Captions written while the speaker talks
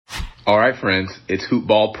All right, friends, it's Hoop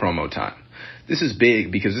Ball promo time. This is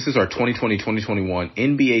big because this is our 2020-2021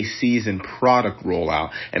 NBA season product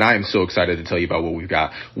rollout, and I am so excited to tell you about what we've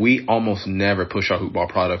got. We almost never push our Hoop Ball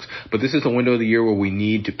products, but this is the window of the year where we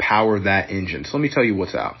need to power that engine. So let me tell you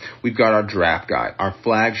what's out. We've got our draft guide, our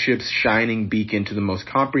flagship shining beacon to the most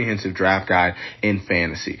comprehensive draft guide in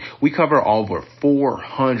fantasy. We cover over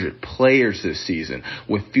 400 players this season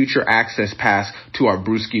with future access pass to our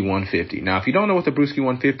Brewski 150. Now, if you don't know what the Brewski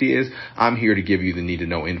 150 is, I'm here to give you the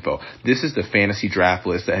need-to-know info. This is the fantasy draft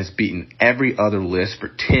list that has beaten every other list for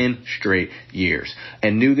 10 straight years.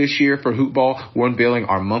 And new this year for Hoop Ball, we're unveiling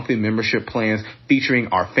our monthly membership plans featuring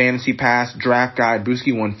our Fantasy Pass, Draft Guide,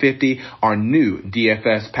 Brewski 150, our new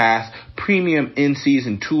DFS Pass, premium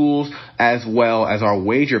in-season tools, as well as our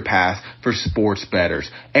Wager Pass for sports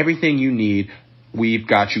bettors. Everything you need, we've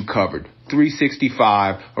got you covered.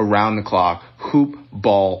 365 around the clock. Hoop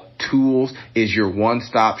Ball Tools is your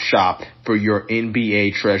one-stop shop for your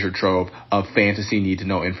NBA treasure trove of fantasy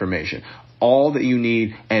need-to-know information. All that you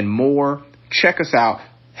need and more. Check us out.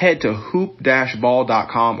 Head to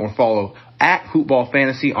hoop-ball.com or follow at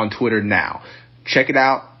hoopballfantasy on Twitter now. Check it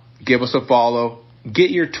out. Give us a follow.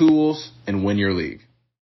 Get your tools and win your league.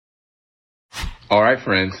 All right,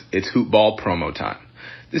 friends, it's Hoop Ball promo time.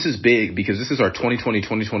 This is big because this is our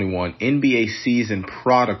 2020-2021 NBA season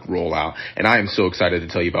product rollout, and I am so excited to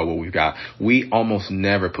tell you about what we've got. We almost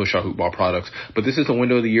never push our Hoop Ball products, but this is the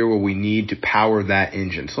window of the year where we need to power that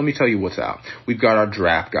engine. So let me tell you what's out. We've got our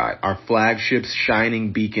draft guide, our flagship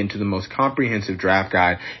shining beacon to the most comprehensive draft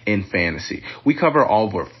guide in fantasy. We cover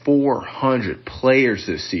over 400 players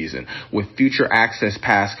this season with future access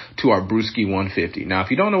pass to our Brewski 150. Now, if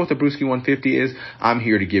you don't know what the Brewski 150 is, I'm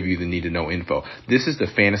here to give you the need-to-know info. This is the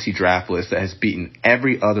fantasy draft list that has beaten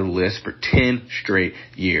every other list for 10 straight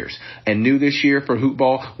years. And new this year for Hoop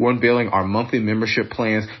Ball, we're unveiling our monthly membership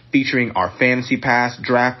plans featuring our Fantasy Pass,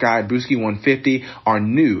 Draft Guide, Brewski 150, our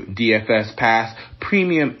new DFS Pass,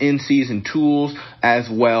 premium in-season tools, as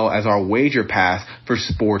well as our Wager Pass for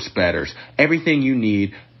sports bettors. Everything you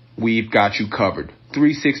need, we've got you covered.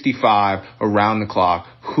 365 around the clock.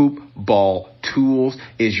 Hoop Ball Tools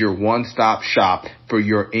is your one-stop shop for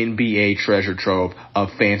your NBA treasure trove of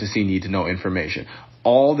fantasy need-to-know information.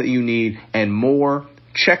 All that you need and more.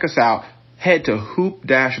 Check us out. Head to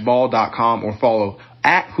hoop-ball.com or follow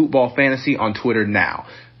at hoopballfantasy on Twitter now.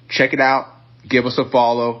 Check it out. Give us a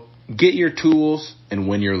follow. Get your tools and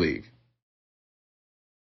win your league.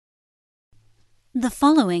 The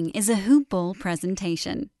following is a Hoop Ball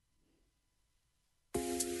presentation.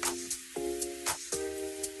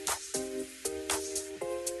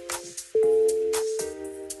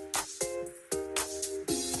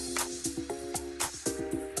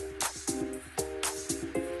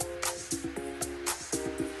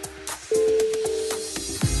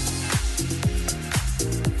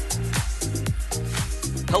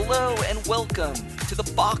 Hello and welcome to the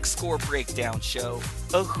Box Score Breakdown Show,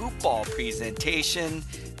 a Hoop Ball presentation.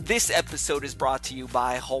 This episode is brought to you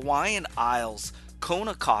by Hawaiian Isles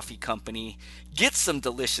Kona Coffee Company. Get some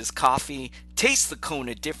delicious coffee, taste the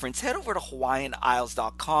Kona difference. Head over to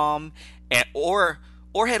hawaiianisles.com or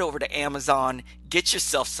head over to Amazon. Get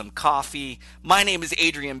yourself some coffee. My name is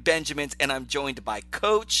Adrian Benjamins and I'm joined by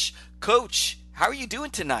Coach. Coach, how are you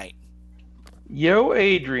doing tonight? Yo,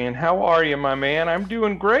 Adrian, how are you, my man? I'm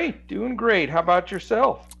doing great. How about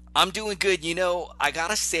yourself? I'm doing good. You know, I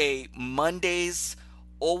gotta say, Monday's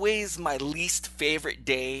always my least favorite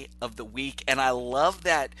day of the week, and I love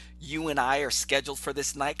that you and I are scheduled for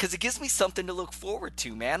this night because it gives me something to look forward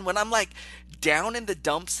to, man. When I'm like down in the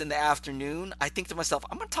dumps in the afternoon, I think to myself,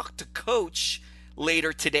 I'm gonna talk to Coach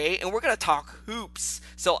later today, and we're gonna talk hoops.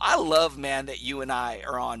 So I love, man, that you and I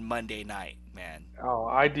are on Monday night. Man. Oh,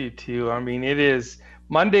 I do too. I mean,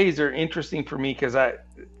 Mondays are interesting for me because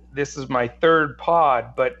this is my third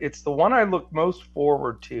pod, but it's the one I look most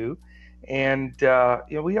forward to. And,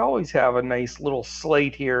 we always have a nice little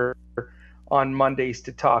slate here on Mondays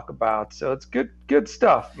to talk about. So it's good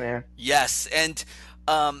stuff, man. Yes. And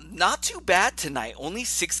not too bad tonight. Only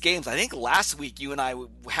 6 games. I think last week you and I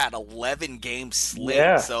had 11 games slate.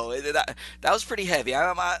 Yeah. So that was pretty heavy.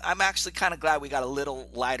 I'm actually kind of glad we got a little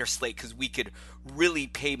lighter slate because we could really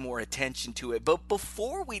pay more attention to it. But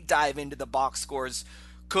before we dive into the box scores,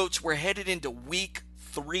 Coach, we're headed into week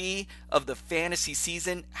 3 of the fantasy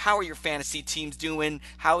season. How are your fantasy teams doing?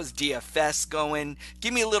 How is DFS going?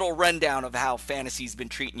 Give me a little rundown of how fantasy's been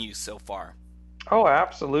treating you so far. Oh,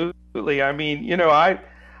 absolutely. I mean,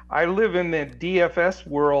 I live in the DFS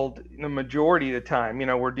world the majority of the time.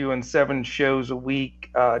 We're doing 7 shows a week,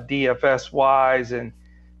 DFS wise, and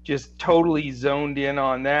just totally zoned in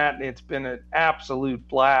on that. And it's been an absolute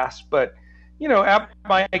blast. But at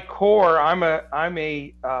my core, I'm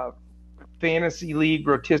a fantasy league,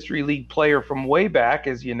 rotisserie league player from way back,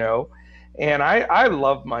 as you know. And I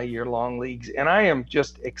love my year-long leagues, and I am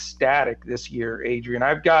just ecstatic this year, Adrian.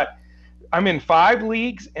 I'm in 5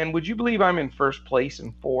 leagues, and would you believe I'm in first place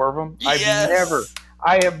in 4 of them? Yes.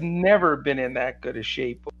 I have never been in that good a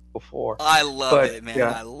shape before. I love it, man.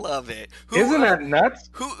 I love it. Isn't that nuts?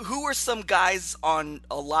 Who are some guys on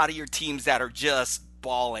a lot of your teams that are just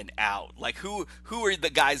balling out? Like who are the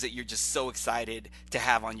guys that you're just so excited to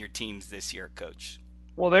have on your teams this year, Coach?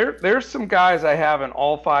 Well, there's some guys I have in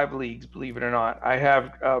all 5 leagues, believe it or not. I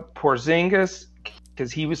have Porzingis,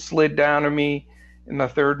 because he was slid down to me in the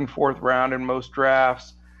 3rd and 4th round in most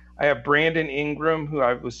drafts. I have Brandon Ingram, who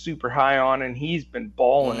I was super high on, and he's been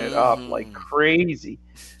balling it up like crazy.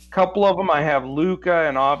 A couple of them I have Luka,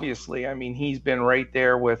 and obviously, I mean, he's been right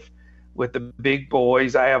there with the big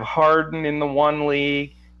boys. I have Harden in the 1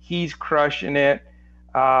 league. He's crushing it.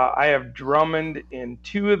 I have Drummond in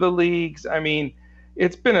 2 of the leagues. I mean,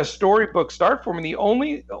 it's been a storybook start for me. The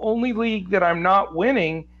only league that I'm not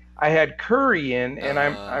winning, I had Curry in, and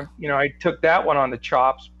I took that one on the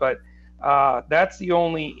chops. But that's the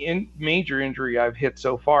only major injury I've hit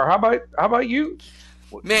so far. How about you?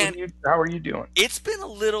 Man, how are you doing? It's been a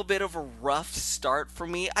little bit of a rough start for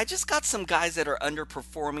me. I just got some guys that are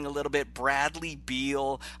underperforming a little bit. Bradley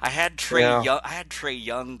Beal. I had Trae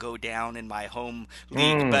Young go down in my home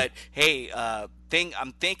league, but hey,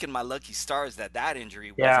 I'm thanking my lucky stars that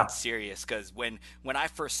injury wasn't serious, because when I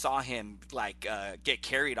first saw him get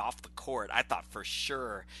carried off the court, I thought for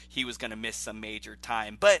sure he was going to miss some major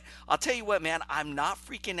time. But I'll tell you what, man, I'm not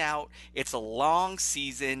freaking out. It's a long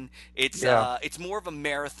season. It's more of a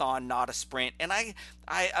marathon, not a sprint. And I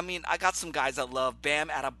mean, I got some guys I love. Bam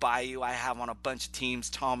Adebayo, I have on a bunch of teams.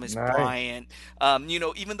 Thomas Bryant.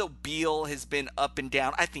 Even though Beal has been up and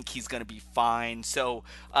down, I think he's going to be fine. So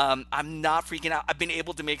I'm not freaking out. I've been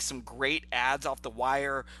able to make some great ads off the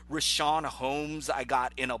wire. Rashawn Holmes, I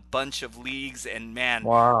got in a bunch of leagues, and man,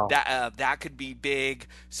 that could be big.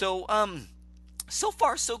 So so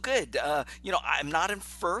far so good. I'm not in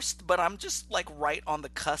first, but I'm just right on the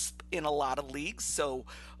cusp in a lot of leagues. So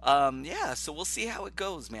so we'll see how it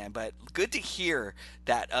goes, man. But good to hear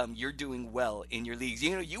that you're doing well in your leagues.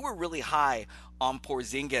 You were really high on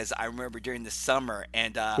Porzingis, I remember, during the summer,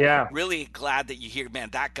 and really glad that you hear, man,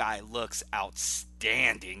 that guy looks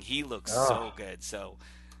outstanding. He looks so good. So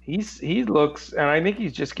he looks, and I think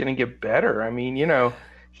he's just going to get better. I mean,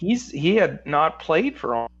 he had not played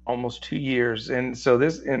for almost 2 years, and so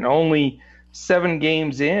and only 7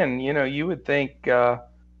 games in, you would think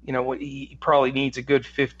he probably needs a good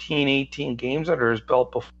 15, 18 games under his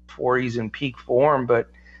belt before he's in peak form. But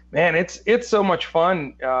man, it's so much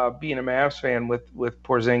fun being a Mavs fan with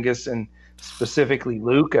Porzingis and specifically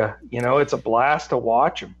Luka. It's a blast to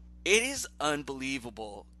watch him. It is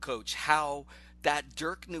unbelievable, Coach, how that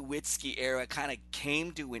Dirk Nowitzki era kind of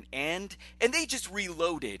came to an end, and they just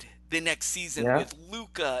reloaded the next season with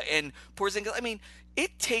Luka and Porzingis. I mean,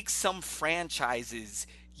 it takes some franchises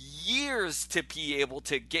years to be able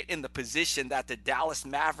to get in the position that the Dallas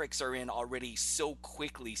Mavericks are in already so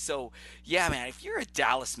quickly. So, yeah, man, if you're a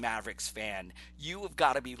Dallas Mavericks fan, you have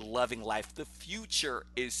got to be loving life. The future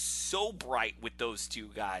is so bright with those 2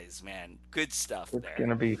 guys, man. Good stuff there. It's going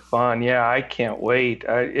to be fun. Yeah, I can't wait.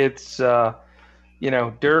 Dirk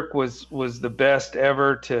was the best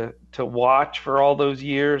ever to watch for all those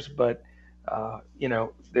years, but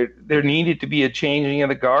there needed to be a changing of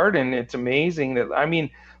the guard, and it's amazing that, I mean,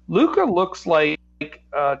 Luka looks like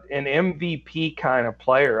an MVP kind of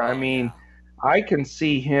player. I mean, I can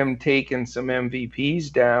see him taking some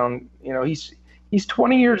MVPs down. He's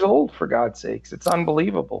 20 years old, for God's sakes. It's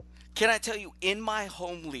unbelievable. Can I tell you, in my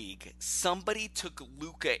home league, somebody took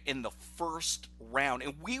Luka in the 1st round,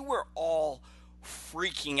 and we were all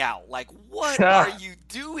freaking out. Like, what are you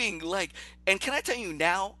doing? And can I tell you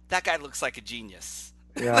now, that guy looks like a genius.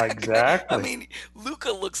 Yeah, exactly. I mean,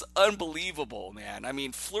 Luka looks unbelievable, man. I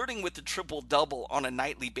mean, flirting with the triple-double on a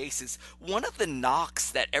nightly basis. One of the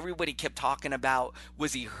knocks that everybody kept talking about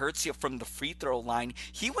was he hurts you from the free throw line.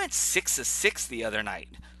 He went 6 of 6 the other night,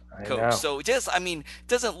 Coach. So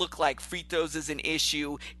doesn't look like free throws is an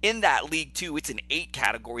issue. In that league, too, it's an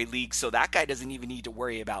 8-category league, so that guy doesn't even need to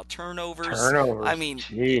worry about turnovers. I mean,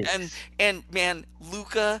 and man,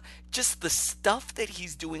 Luka just the stuff that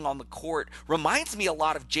he's doing on the court reminds me a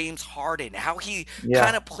lot of James Harden, how he Yeah.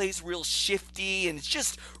 kind of plays real shifty and it's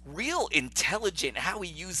just real intelligent, how he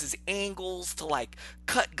uses angles to like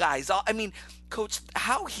cut guys off. I mean, coach,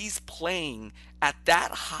 how he's playing at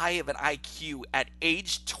that high of an IQ at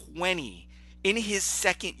age 20 in his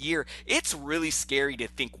second year, it's really scary to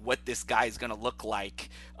think what this guy is going to look like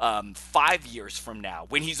 5 years from now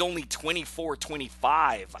when he's only 24,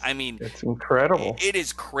 25. I mean, It's incredible. it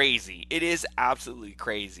is crazy. It is absolutely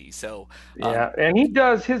crazy. So, Yeah, and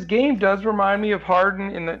his game does remind me of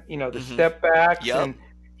Harden in the step backs, Yep. and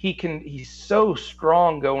he's so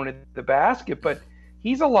strong going at the basket, but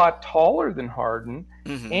he's a lot taller than Harden.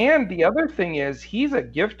 And the other thing is he's a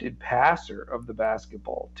gifted passer of the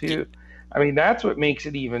basketball too. I mean, that's what makes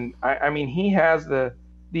it even. I mean, he has the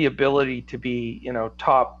ability to be,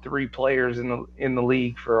 top 3 players in the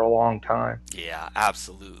league for a long time. Yeah,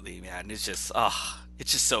 absolutely, man. It's just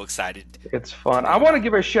so excited. It's fun. I want to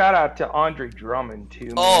give a shout out to Andre Drummond too.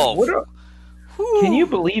 Man. Oh, Can you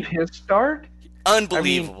believe his start?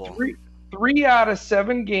 Unbelievable. I mean, 3 out of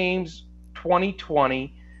 7 games,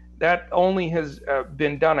 2020. That only has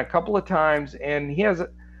been done a couple of times, and he has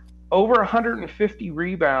over 150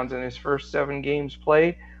 rebounds in his first 7 games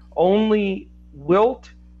played. Only Wilt,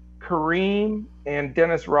 Kareem, and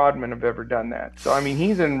Dennis Rodman have ever done that. So, I mean,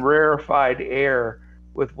 he's in rarefied air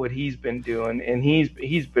with what he's been doing, and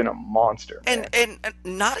he's been a monster. And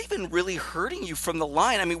not even really hurting you from the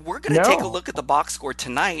line. I mean, we're going to take a look at the box score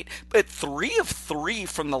tonight, but 3 of 3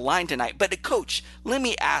 from the line tonight. But, Coach, let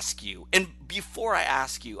me ask you, and before I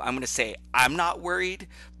ask you, I'm going to say I'm not worried,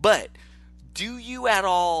 but do you at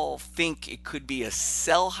all think it could be a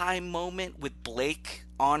sell-high moment with Blake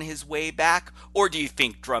on his way back, or do you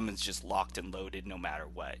think Drummond's just locked and loaded no matter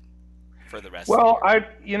what for the rest of the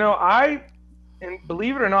year? I and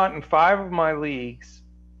believe it or not, in 5 of my leagues,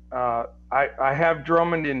 I have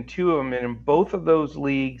Drummond in 2 of them, and in both of those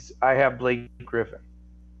leagues, I have Blake Griffin.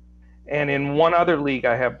 And in one other league,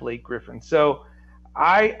 I have Blake Griffin. So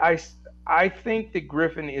I think that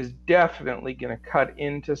Griffin is definitely going to cut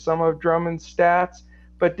into some of Drummond's stats.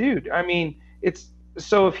 But, dude, I mean,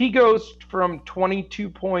 so if he goes from 22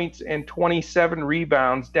 points and 27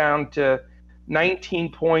 rebounds down to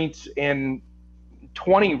 19 points and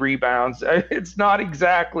 20 rebounds, it's not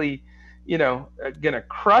exactly, going to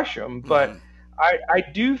crush him. But I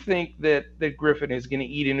do think that Griffin is going to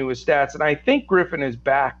eat into his stats. And I think Griffin is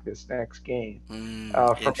back this next game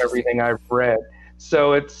from everything I've read.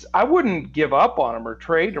 So I wouldn't give up on him or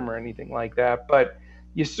trade him or anything like that, but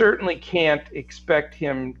you certainly can't expect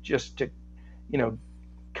him just to,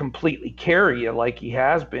 completely carry you like he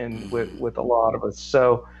has been with a lot of us.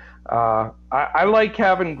 So I like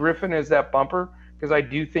having Griffin as that bumper because I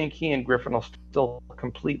do think he and Griffin will still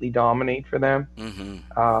completely dominate for them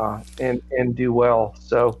and do well.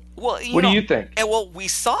 So what do you think? And we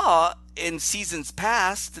saw in seasons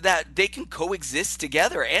past that they can coexist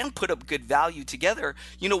together and put up good value together.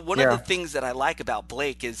 One of the things that I like about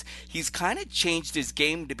Blake is he's kind of changed his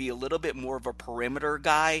game to be a little bit more of a perimeter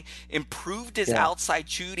guy, improved his outside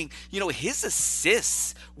shooting. His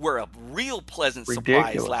assists were a real pleasant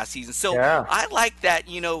surprise last season. So I like that,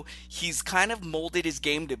 he's kind of molded his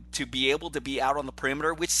game to be able to be out on the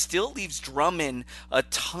perimeter, which still leaves Drummond a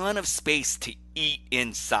ton of space to eat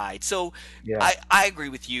inside. So I agree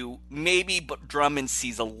with you. Maybe but Drummond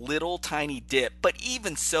sees a little tiny dip, but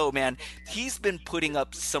even so, man, he's been putting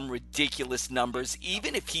up some ridiculous numbers.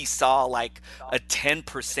 Even if he saw like a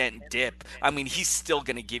 10% dip, I mean, he's still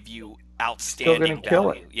going to give you outstanding value. Kill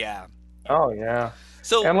it. Yeah. Oh yeah.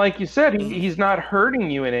 So, and like you said, he's not hurting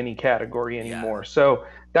you in any category anymore. So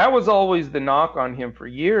that was always the knock on him for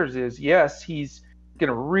years is, yes, he's going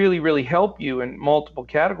to really, really help you in multiple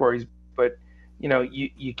categories, but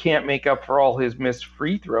you can't make up for all his missed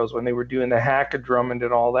free throws when they were doing the hack of Drummond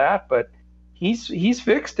and all that. But he's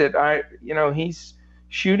fixed it. He's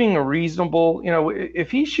shooting a reasonable. If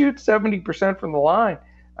he shoots 70% from the line,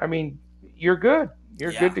 I mean, you're good.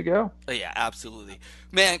 You're good to go. Yeah, absolutely,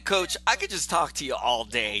 man. Coach, I could just talk to you all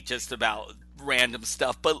day just about random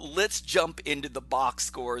stuff, but let's jump into the box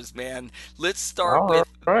scores, man. Let's start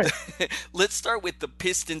let's start with the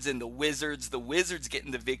Pistons and the Wizards. The Wizards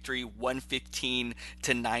getting the victory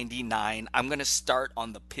 115-99. I'm going to start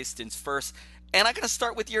on the Pistons first. And I'm going to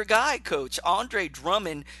start with your guy, Coach. Andre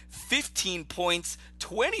Drummond, 15 points,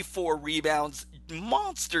 24 rebounds,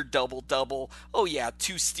 monster double-double. Oh, yeah,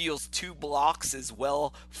 2 steals, 2 blocks as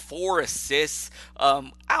well, 4 assists.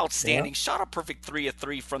 Outstanding. Shot a perfect 3 of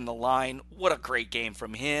 3 from the line. What a great game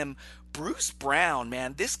from him. Bruce Brown,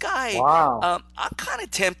 man, this guy, Wow. I'm kind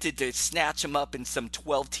of tempted to snatch him up in some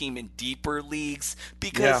 12-team and deeper leagues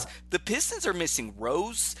because Yeah. the Pistons are missing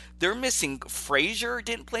Rose. They're missing Frazier,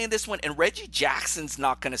 didn't play in this one, and Reggie Jackson's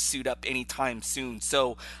not going to suit up anytime soon.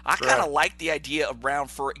 So I kind Right. of like the idea of Brown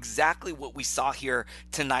for exactly what we saw here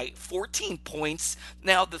tonight. 14 points.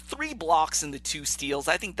 Now, the 3 blocks and the 2 steals,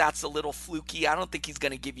 I think that's a little fluky. I don't think he's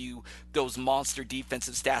going to give you those monster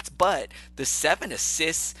defensive stats, but the 7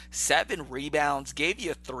 assists, 7 rebounds, gave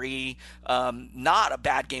you a 3. Not a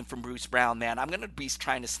bad game from Bruce Brown, man. I'm going to be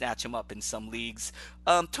trying to snatch him up in some leagues.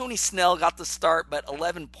 Tony Snell got the start, but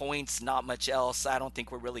 11 points, not much else. I don't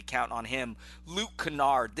think we're really counting on him. Luke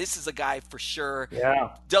Kennard, this is a guy for sure. Yeah.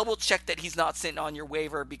 Double check that he's not sitting on your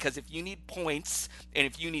waiver, because if you need points and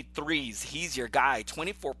if you need threes, he's your guy.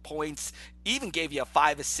 24 points, even gave you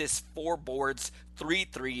 5 assists, 4 boards, 3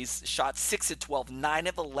 threes, shot 6 of 12, 9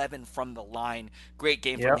 of 11 from the line. Great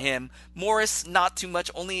game from Yep. him. Morris, not too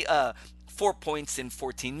much, only 4 points in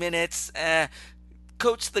 14 minutes.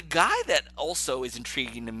 Coach, the guy that also is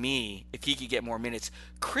intriguing to me, if he could get more minutes,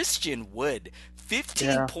 Christian Wood. 15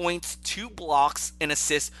 Yeah. points, 2 blocks, an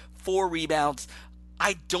assist, 4 rebounds.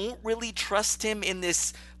 I don't really trust him in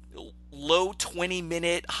this low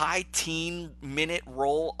 20-minute, high teen-minute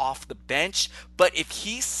role off the bench. But if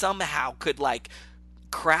he somehow could, like,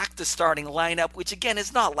 crack the starting lineup, which again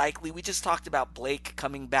is not likely. We just talked about Blake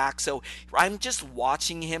coming back, so I'm just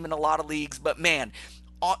watching him in a lot of leagues. But man,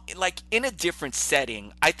 like in a different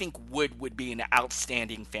setting, I think Wood would be an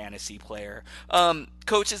outstanding fantasy player.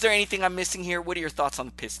 Coach, is there anything I'm missing here? What are your thoughts on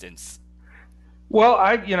the Pistons? Well,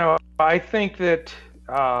 I think that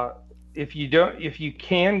if you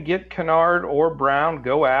can get Kennard or Brown,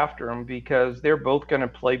 go after them, because they're both going to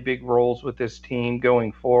play big roles with this team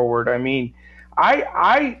going forward. I mean,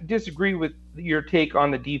 I disagree with your take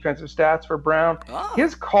on the defensive stats for Brown. Ah.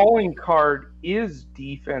 His calling card is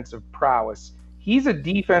defensive prowess. He's a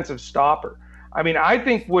defensive stopper. I mean, I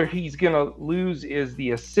think where he's going to lose is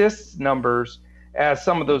the assists numbers as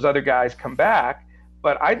some of those other guys come back.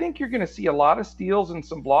 But I think you're going to see a lot of steals and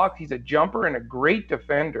some blocks. He's a jumper and a great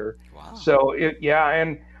defender. Wow. So,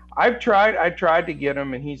 and I tried to get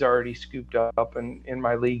him, and he's already scooped up. And in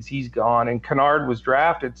my leagues, he's gone. And Kennard was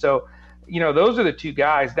drafted. So, those are the 2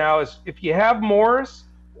 guys. Now, if you have Morris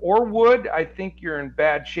or Wood, I think you're in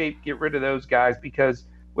bad shape. Get rid of those guys, because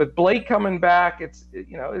with Blake coming back, it's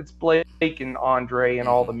Blake and Andre and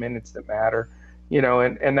all the minutes that matter,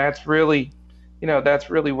 and that's really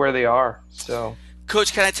where they are. So,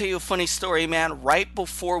 Coach, can I tell you a funny story, man? Right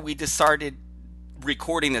before we started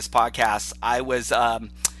recording this podcast, I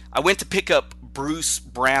went to pick up Bruce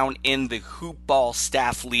Brown in the Hoop Ball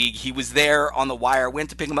Staff League. He was there on the wire. Went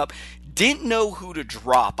to pick him up. Didn't know who to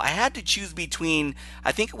drop. I had to choose between,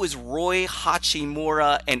 I think it was Roy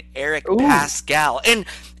Hachimura and Eric Pascal. And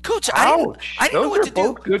Coach, I didn't know what to do. Those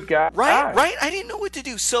are both good guys. Right. I didn't know what to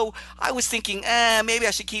do. So I was thinking, maybe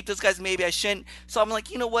I should keep those guys. Maybe I shouldn't. So I'm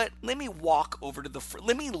like, you know what? Let me walk over to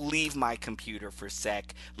let me leave my computer for a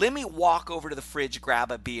sec. Let me walk over to the fridge,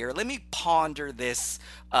 grab a beer. Let me ponder this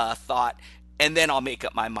thought, and then I'll make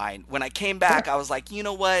up my mind. When I came back, I was like, you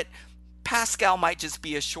know what? Pascal might just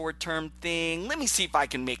be a short-term thing. Let me see if I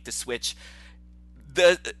can make the switch.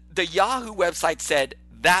 The Yahoo website said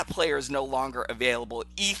that player is no longer available.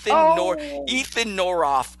 Ethan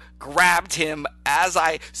Noroff grabbed him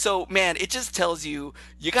so man, it just tells you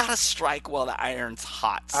got to strike while the iron's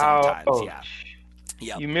hot sometimes. Yeah.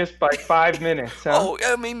 Yep. You missed by 5 minutes, huh? Oh,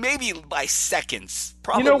 I mean, maybe by seconds.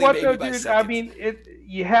 Probably. You know what, maybe though, by dude? seconds. I mean,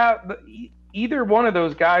 you have either one of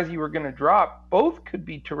those guys you were going to drop. Both could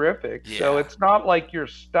be terrific. Yeah. So it's not like you're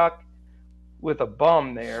stuck with a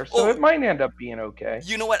bum there. So it might end up being okay.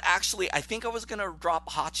 You know what? Actually, I think I was going to drop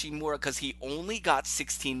Hachimura because he only got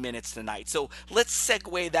 16 minutes tonight. So let's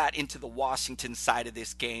segue that into the Washington side of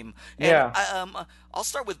this game. And, Yeah. I'll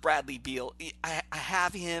start with Bradley Beal. I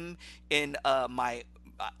have him in my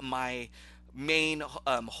main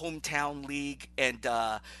hometown league, and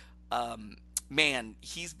man,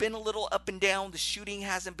 he's been a little up and down. The shooting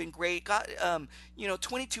hasn't been great. Got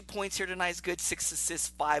 22 points here tonight is good. 6 assists,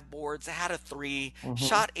 5 boards. Had a 3.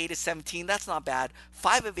 Shot 8 of 17. That's not bad.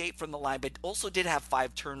 5 of 8 from the line, but also did have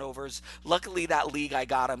 5 turnovers. Luckily, that league I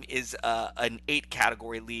got him is an 8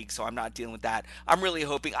 category league, so I'm not dealing with that. I'm really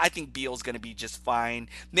hoping. I think Beal's going to be just fine.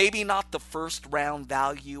 Maybe not the first round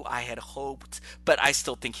value I had hoped, but I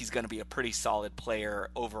still think he's going to be a pretty solid player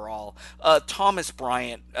overall. Thomas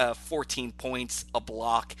Bryant, 14 points, a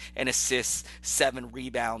block, an assist, 7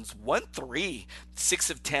 rebounds, 1 3, 6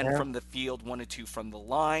 of 10 from the field, 1 of 2 from the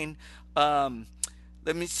line.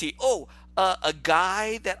 Let me see. A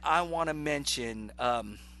guy that I want to mention.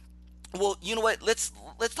 Well, you know what? Let's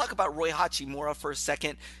talk about Roy Hachimura for a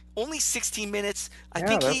second. Only 16 minutes.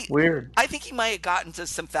 Yeah, that's weird. I think he might have gotten into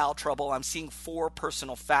some foul trouble. I'm seeing 4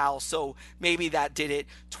 personal fouls, so maybe that did it.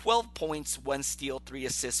 12 points, 1 steal, 3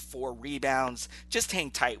 assists, 4 rebounds. Just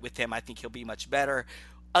hang tight with him. I think he'll be much better.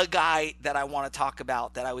 A guy that I want to talk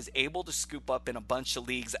about that I was able to scoop up in a bunch of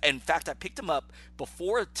leagues. In fact, I picked him up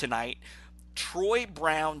before tonight. Troy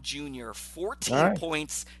Brown Jr., 14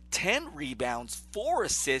 points, 10 rebounds, 4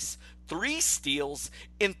 assists, 3 steals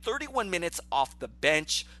in 31 minutes off the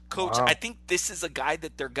bench. Coach, I think this is a guy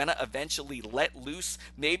that they're going to eventually let loose,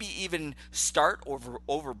 maybe even start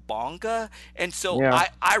over Bonga. And so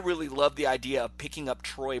I really love the idea of picking up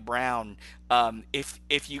Troy Brown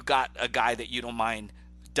if you got a guy that you don't mind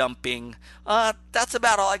dumping. That's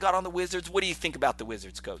about all I got on the Wizards. What do you think about the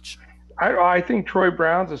Wizards, Coach? I think Troy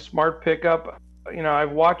Brown's a smart pickup.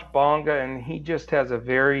 I've watched Bonga, and he just has a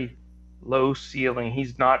very low ceiling.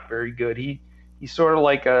 He's not very good. He's sort of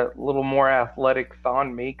like a little more athletic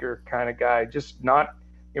Thon Maker kind of guy, just not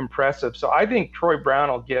impressive. So I think Troy Brown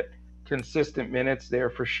will get consistent minutes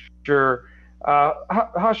there for sure.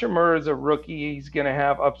 Hachimura is a rookie. He's going to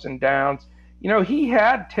have ups and downs. He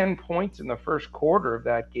had 10 points in the first quarter of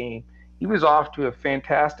that game. He was off to a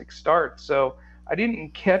fantastic start. So I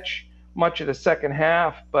didn't catch much of the second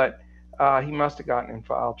half, but he must have gotten in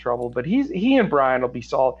foul trouble. But he and Bryant will be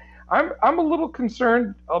solid. I'm a little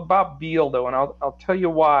concerned about Beal though, and I'll tell you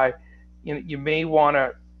why. You may want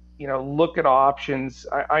to look at options.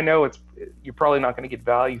 I know you're probably not going to get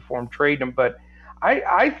value for him, trade him, but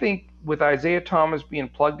I think with Isaiah Thomas being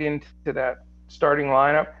plugged into that starting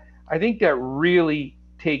lineup, I think that really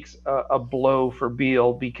takes a blow for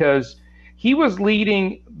Beal, because he was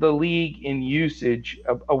leading the league in usage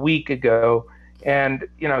a week ago, and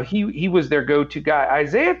he was their go-to guy.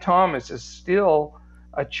 Isaiah Thomas is still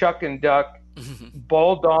a chuck and duck,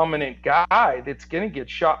 ball dominant guy that's going to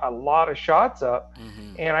get a lot of shots up,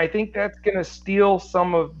 and I think that's going to steal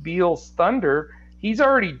some of Beal's thunder. He's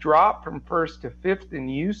already dropped from first to fifth in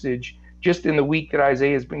usage just in the week that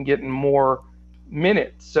Isaiah's been getting more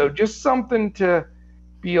minutes. So just something to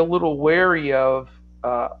be a little wary of,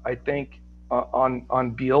 I think.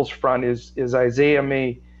 On Beal's front is Isaiah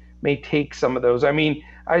may take some of those. I mean,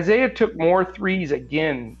 Isaiah took more threes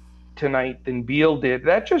again tonight than Beal did.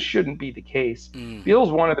 That just shouldn't be the case.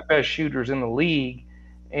 Beal's one of the best shooters in the league,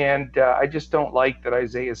 and I just don't like that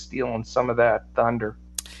Isaiah's stealing some of that thunder.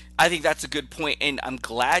 I think that's a good point, and I'm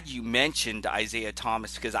glad you mentioned Isaiah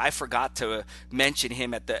Thomas, because I forgot to mention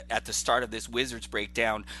him at the start of this Wizards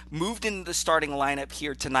breakdown. Moved into the starting lineup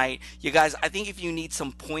here tonight. You guys, I think if you need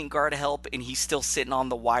some point guard help and he's still sitting on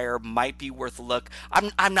the wire, might be worth a look.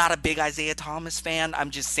 I'm not a big Isaiah Thomas fan.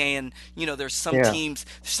 I'm just saying, there's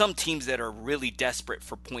some teams that are really desperate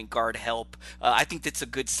for point guard help. I think that's a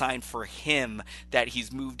good sign for him that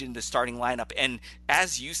he's moved into the starting lineup. And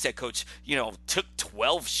as you said, Coach, took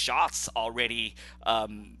 12 shots already,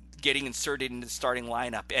 getting inserted into the starting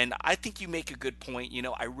lineup. And I think you make a good point.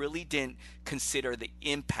 I really didn't consider the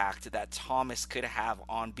impact that Thomas could have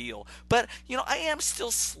on Beal. But, I am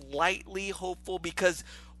still slightly hopeful, because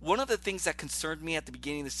one of the things that concerned me at the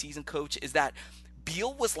beginning of the season, Coach, is that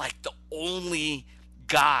Beal was like the only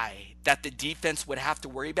guy that the defense would have to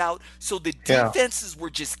worry about. So the defenses were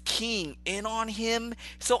just keying in on him.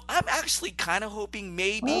 So I'm actually kind of hoping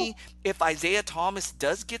maybe if Isaiah Thomas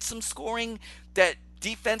does get some scoring, that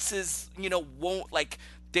defenses,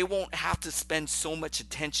 they won't have to spend so much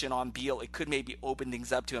attention on Beal. It could maybe open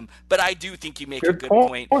things up to him. But I do think you make a good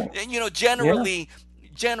point. And,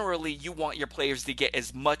 generally you want your players to get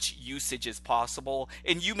as much usage as possible,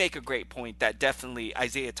 and you make a great point that definitely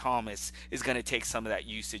Isaiah Thomas is going to take some of that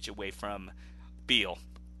usage away from Beal.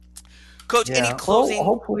 Coach, any closing?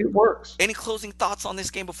 Hopefully it works. Any closing thoughts on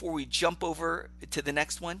this game before we jump over to the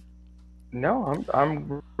next one? No,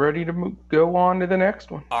 I'm ready to go on to the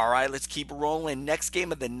next one. All right, let's keep rolling. Next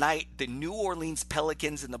game of the night, the New Orleans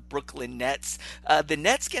Pelicans and the Brooklyn Nets. The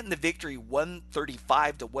Nets getting the victory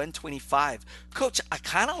 135-125. Coach, I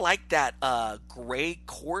kind of like that gray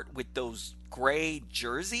court with those gray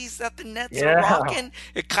jerseys that the Nets are rocking.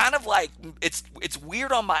 It kind of like, it's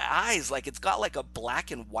weird on my eyes. Like, it's got like a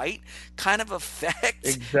black and white kind of effect.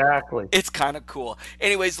 Exactly. It's kind of cool.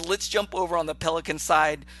 Anyways, let's jump over on the Pelican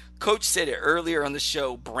side. Coach said it earlier on the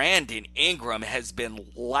show, Brandon Ingram has been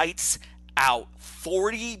lights out.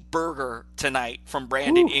 40 burger tonight from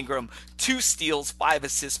Brandon Ingram. 2 steals, 5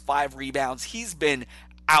 assists, 5 rebounds. He's been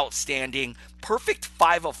outstanding. Perfect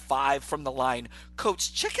 5 of 5 from the line.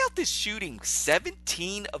 Coach, check out this shooting.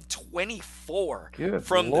 17 of 24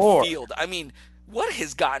 from the field. I mean, what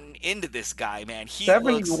has gotten into this guy, man? He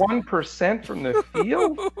 71% from the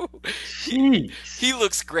field? Jeez. He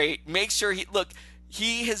looks great. Make sure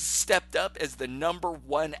he has stepped up as the number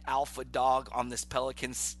one alpha dog on this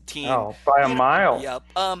Pelicans team. Oh, by a mile. Yep.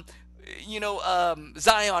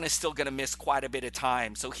 Zion is still going to miss quite a bit of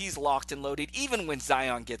time, so he's locked and loaded. Even when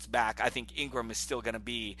Zion gets back, I think Ingram is still going to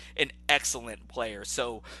be an excellent player.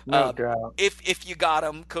 So no doubt. If you got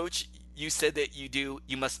him, Coach, you said that you do,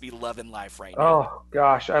 you must be loving life right now. Oh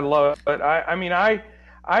gosh, I love it. But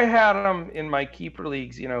I had him in my keeper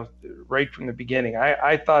leagues, right from the beginning.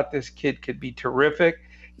 I thought this kid could be terrific.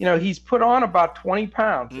 He's put on about 20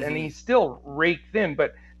 pounds and he's still raked thin,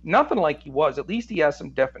 but nothing like he was. At least he has some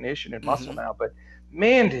definition and muscle now. But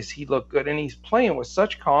man, does he look good, and he's playing with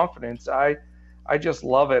such confidence. I just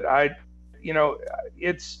love it.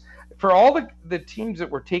 It's for all the teams that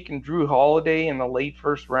were taking Drew Holiday in the late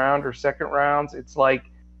first round or second rounds. It's like,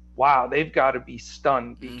 wow, they've got to be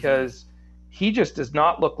stunned because he just does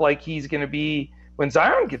not look like he's going to be. When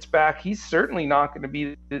Zion gets back, he's certainly not going to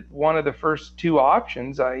be one of the first two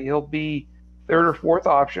options. He'll be third or fourth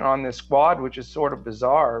option on this squad, which is sort of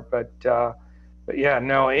bizarre. But yeah,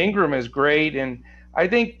 no, Ingram is great. And I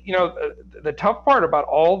think, the tough part about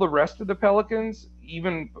all the rest of the Pelicans,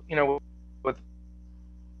 even,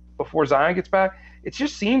 before Zion gets back, it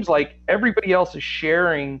just seems like everybody else is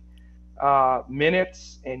sharing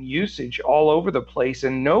minutes and usage all over the place,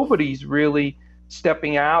 and nobody's really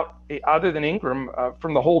stepping out other than Ingram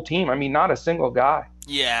from the whole team. I mean, not a single guy.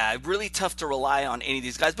 Yeah, really tough to rely on any of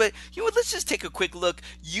these guys. But let's just take a quick look.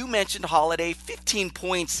 You mentioned Holiday, 15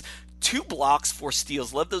 points, 2 blocks, 4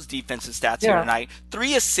 steals. Love those defensive stats here tonight.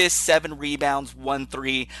 3 assists, 7 rebounds, 1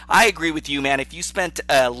 3. I agree with you, man. If you spent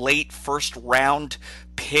a late first round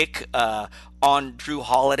pick on Drew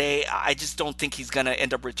Holiday, I just don't think he's going to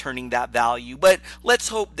end up returning that value. But let's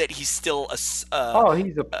hope that he's still he's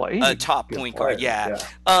a top point guard. Yeah.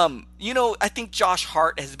 I think Josh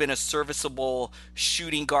Hart has been a serviceable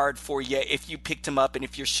shooting guard for you if you picked him up and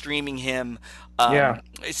if you're streaming him.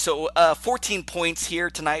 So 14 points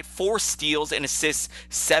here tonight, 4 steals and assists,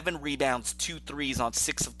 7 rebounds, 2 threes on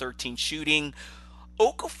 6 of 13 shooting.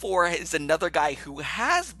 Okafor is another guy who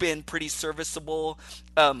has been pretty serviceable.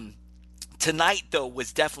 Tonight, though,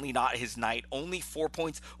 was definitely not his night. Only 4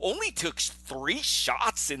 points. Only took 3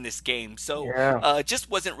 shots in this game. So just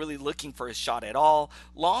wasn't really looking for a shot at all.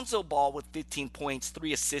 Lonzo Ball with 15 points,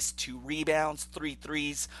 3 assists, 2 rebounds, 3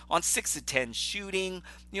 threes on 6 of 10 shooting.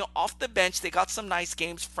 Off the bench, they got some nice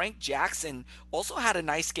games. Frank Jackson also had a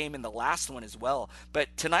nice game in the last one as well. But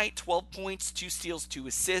tonight, 12 points, 2 steals, 2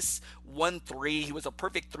 assists, 1 3. He was a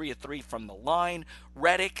perfect 3 of 3 from the line.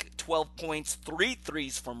 Redick, 12 points, 3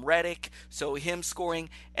 threes from Redick. So him scoring.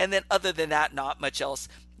 And then other than that, not much else.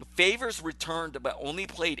 Favors returned, but only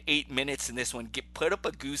played 8 minutes in this one. Put up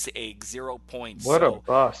a goose egg, 0 points. What a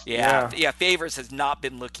bust. Yeah, Favors has not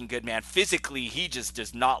been looking good, man. Physically, he just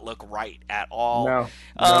does not look right at all.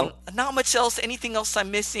 No. Not much else. Anything else I'm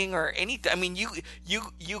missing or anything? I mean,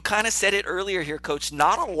 you kind of said it earlier here, Coach.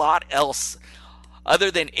 Not a lot else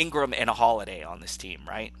other than Ingram and a Holiday on this team,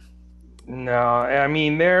 right? No, I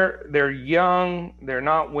mean they're young. They're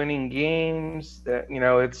not winning games.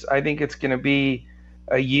 I think it's going to be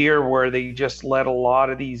a year where they just let a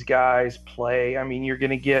lot of these guys play. I mean, you're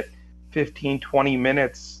going to get 15, 20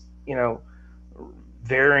 minutes,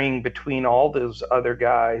 varying between all those other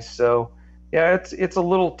guys. So, yeah, it's a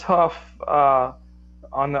little tough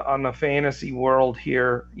on the fantasy world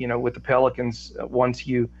here, with the Pelicans once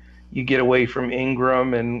you get away from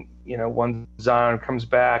Ingram and, once Zion comes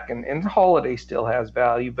back and Holiday still has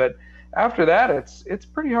value, but after that, it's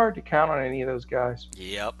pretty hard to count on any of those guys.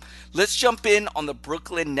 Yep. Let's jump in on the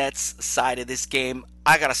Brooklyn Nets side of this game.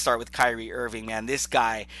 I got to start with Kyrie Irving, man. This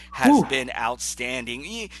guy has been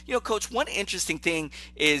outstanding. Coach, one interesting thing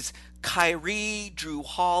is Kyrie, Drew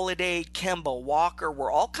Holiday, Kemba Walker were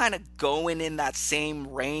all kind of going in that same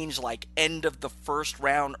range, like end of the first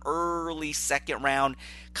round, early second round.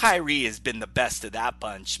 Kyrie has been the best of that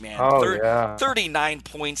bunch, man. 39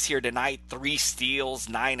 points here tonight, 3 steals,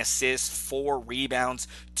 9 assists, 4 rebounds,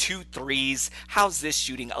 2 threes. How's this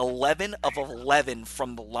shooting? 11 of 11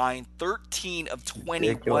 from the line, 13 of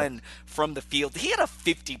 21 from the field. He had a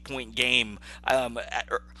 50-point game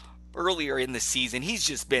earlier in the season. He's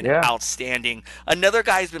just been outstanding. Another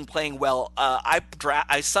guy's been playing well.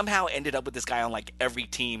 I somehow ended up with this guy on like every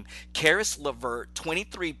team. Karis LeVert,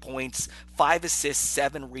 23 points, 5 assists,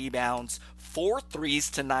 7 rebounds, 4 threes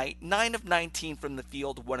tonight, 9 of 19 from the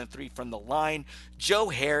field, 1 of 3 from the line. Joe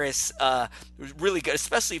Harris, really good,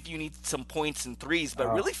 especially if you need some points and threes,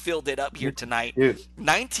 but really filled it up here tonight.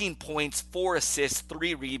 19 points, 4 assists,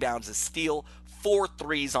 3 rebounds, a steal, 4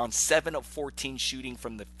 threes on 7 of 14 shooting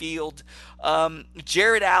from the field.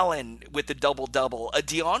 Jared Allen with the double-double.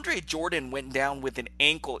 DeAndre Jordan went down with an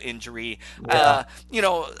ankle injury. Yeah.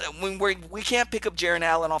 When we can't pick up Jared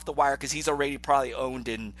Allen off the wire because he's already probably owned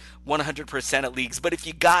in 100% of leagues. But if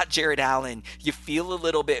you got Jared Allen, you feel a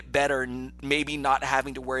little bit better, maybe not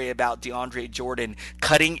having to worry about DeAndre Jordan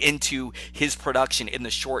cutting into his production in the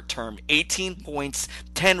short term. 18 points,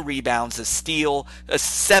 10 rebounds, a steal, a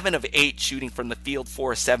 7 of 8 shooting from the field,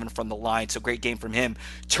 4 of 7 from the line. So great game from him.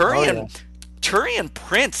 Turian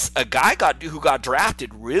Prince, a guy who got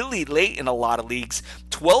drafted really late in a lot of leagues,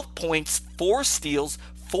 12 points, 4 steals,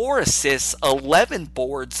 4 assists, 11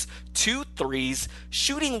 boards, 2 threes.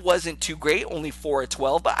 Shooting wasn't too great, only 4 of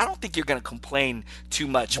 12, but I don't think you're going to complain too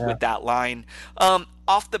much with that line.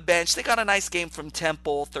 Off the bench, they got a nice game from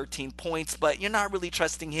Temple, 13 points, but you're not really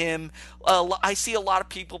trusting him. I see a lot of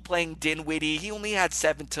people playing Dinwiddie. He only had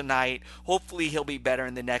 7 tonight. Hopefully he'll be better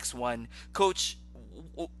in the next one. Coach,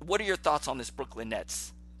 what are your thoughts on this Brooklyn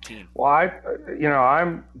Nets team? Well,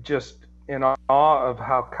 I'm just in awe of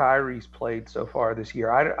how Kyrie's played so far this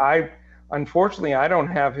year. I unfortunately I don't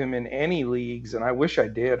have him in any leagues, and I wish I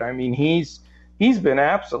did. I mean, he's been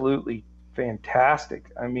absolutely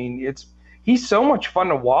fantastic. I mean, he's so much fun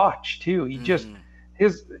to watch too. He just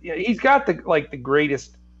he's got the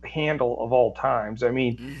greatest handle of all times. I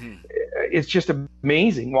mean, it's just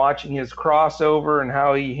amazing watching his crossover and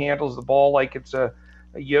how he handles the ball like it's a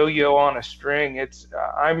yo-yo on a string.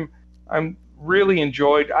 I'm really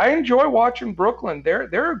I enjoy watching Brooklyn.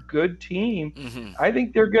 They're a good team. I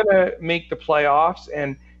think they're gonna make the playoffs,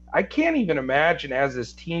 and I can't even imagine as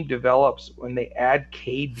this team develops when they add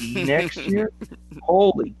KD next year.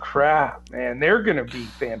 Holy crap, man, they're gonna be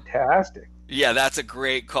fantastic. Yeah, that's a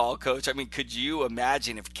great call, Coach. I mean, could you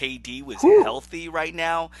imagine if KD was healthy right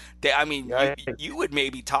now? You would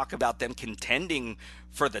maybe talk about them contending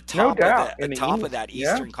for the top of that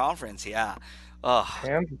Eastern Conference. Yeah.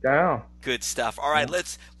 Hands down. Good stuff. All right,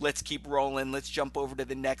 let's keep rolling. Let's jump over to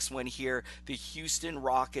the next one here. The Houston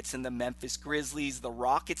Rockets and the Memphis Grizzlies. The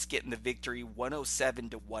Rockets getting the victory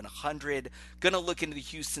 107-100. Gonna look into the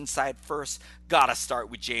Houston side first. Gotta start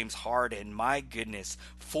with James Harden. My goodness.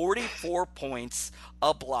 44 points,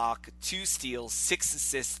 a block, 2 steals, 6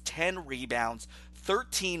 assists, 10 rebounds,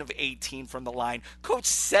 13 of 18 from the line. Coach,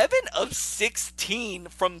 7 of 16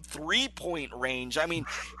 from three-point range. I mean,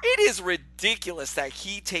 it is ridiculous that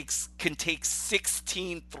he can take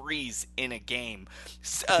 16 threes in a game.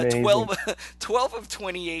 12 of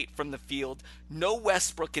 28 from the field. No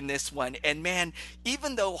Westbrook in this one. And, man,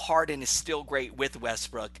 even though Harden is still great with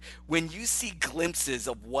Westbrook, when you see glimpses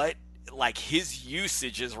of what his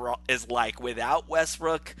usage is like without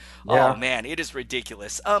Westbrook. Oh man, it is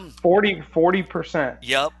ridiculous. 40%.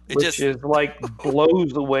 Yep. Which is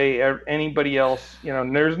blows away anybody else.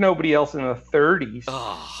 There's nobody else in the 30s,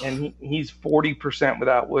 and he's 40%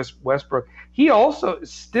 without Westbrook. He also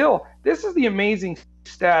this is the amazing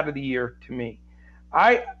stat of the year to me.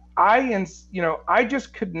 I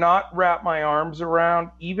just could not wrap my arms around,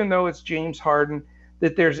 even though it's James Harden,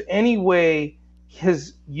 that there's any way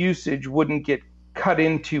his usage wouldn't get cut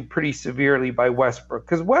into pretty severely by Westbrook,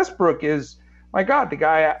 because Westbrook is, my God, the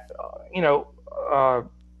guy,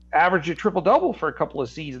 averaged a triple-double for a couple of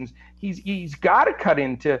seasons. He's got to cut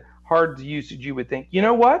into Harden's usage, you would think. You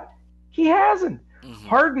know what? He hasn't.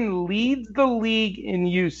 Harden leads the league in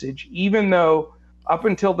usage, even though up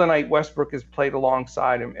until tonight Westbrook has played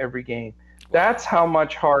alongside him every game. That's how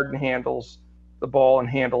much Harden handles the ball and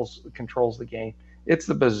controls the game. It's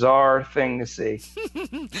the bizarre thing to see.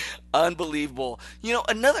 Unbelievable.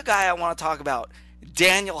 Another guy I want to talk about,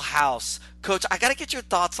 Daniel House. Coach, I got to get your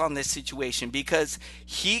thoughts on this situation because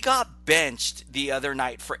he got benched the other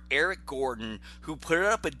night for Eric Gordon, who put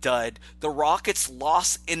up a dud. The Rockets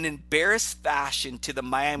lost in embarrassed fashion to the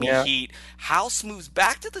Miami Heat. House moves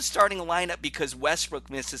back to the starting lineup because Westbrook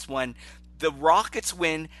misses one. The Rockets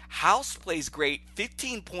win. House plays great.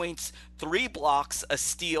 15 points, 3 blocks, a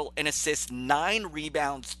steal, an assist, 9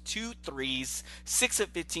 rebounds, 2 threes, 6 of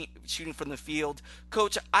 15 shooting from the field.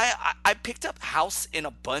 Coach, I picked up House in a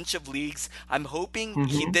bunch of leagues. I'm hoping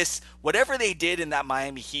whatever they did in that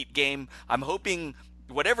Miami Heat game, I'm hoping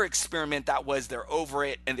whatever experiment that was, they're over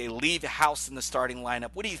it and they leave House in the starting lineup.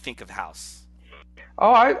 What do you think of House?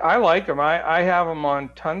 Oh, I like him. I have him on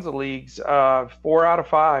tons of leagues, 4 out of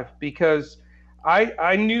 5, because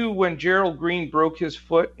I knew when Gerald Green broke his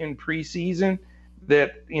foot in preseason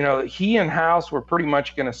that he and House were pretty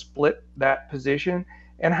much going to split that position.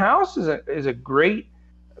 And House is a great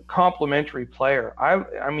complementary player.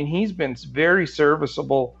 I mean, he's been very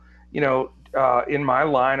serviceable. In my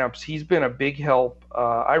lineups, he's been a big help.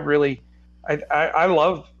 I really I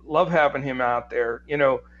love having him out there.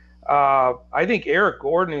 I think Eric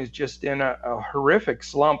Gordon is just in a horrific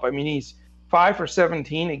slump. I mean, he's 5 for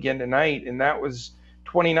 17 again tonight, and that was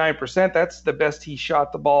 29%. That's the best he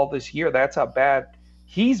shot the ball this year. That's how bad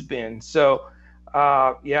he's been. So,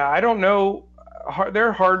 yeah, I don't know.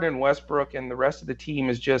 They're Harden and Westbrook, and the rest of the team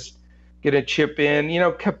is just going to chip in.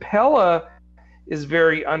 Capella is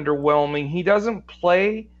very underwhelming. He doesn't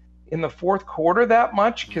play in the fourth quarter that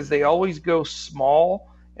much because they always go small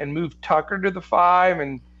and move Tucker to the 5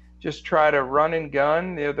 and just try to run and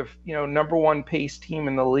gun. They're the number one pace team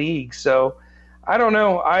in the league. So I don't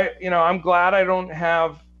know. I'm glad I don't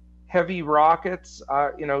have heavy Rockets.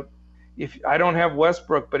 If I don't have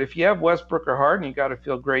Westbrook, but if you have Westbrook or Harden, you got to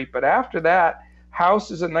feel great. But after that,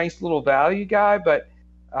 House is a nice little value guy, but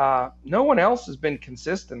no one else has been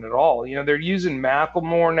consistent at all. They're using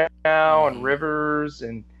Macklemore now and Rivers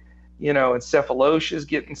and and Cephalosha's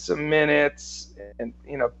getting some minutes, and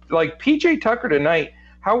like PJ Tucker tonight.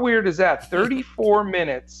 How weird is that? 34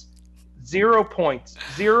 minutes, 0 points,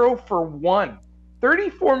 0 for 1.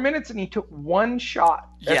 34 minutes and he took one shot.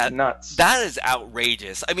 That's nuts. That is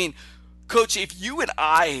outrageous. I mean, Coach, if you and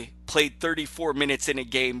I played 34 minutes in a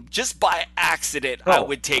game, just by accident, I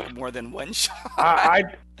would take more than one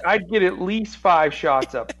shot. I'd get at least 5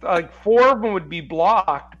 shots up. Like 4 of them would be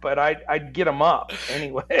blocked, but I'd get them up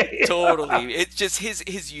anyway. Totally. It's just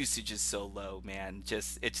his usage is so low, man.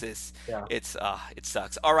 It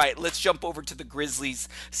sucks. All right, let's jump over to the Grizzlies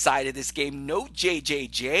side of this game. No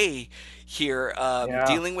JJJ here,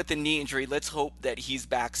 dealing with a knee injury. Let's hope that he's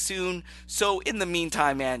back soon. So in the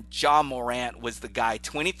meantime, man, Ja Morant was the guy.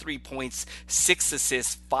 23 points, 6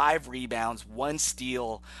 assists, 5 rebounds, 1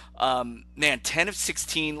 steal. 10 of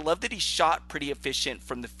 16. Love that he shot pretty efficient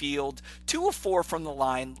from the field. 2 of 4 from the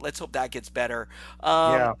line. Let's hope that gets better.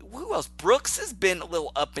 Who else? Brooks has been a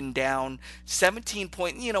little up and down. 17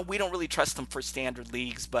 points. We don't really trust him for standard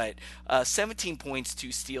leagues, but 17 points,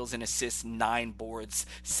 2 steals and assists, 9 boards,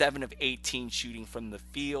 7 of 18 shooting from the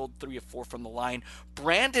field, 3 of 4 from the line.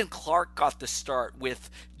 Brandon Clark got the start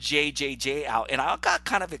with JJJ out, and I got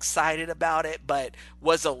kind of excited about it, but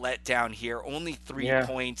was a letdown here. Only 3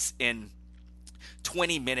 points in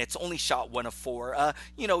 20 minutes, only shot 1 of 4.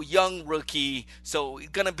 Young rookie, so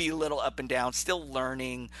gonna be a little up and down, still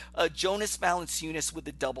learning. Jonas Valanciunas with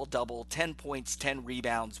a double-double, 10 points, 10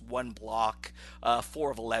 rebounds, 1 block,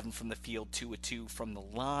 4 of 11 from the field, 2 of 2 from the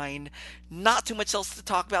line. Not too much else to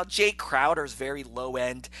talk about. Jay Crowder's very low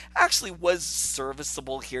end. Actually was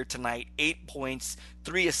serviceable here tonight. 8 points,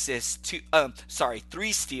 3 assists,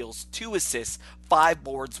 3 steals, 2 assists, 5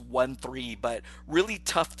 boards, 1 3, but really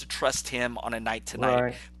tough to trust him on a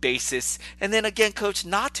night-to-night basis. And then again, Coach,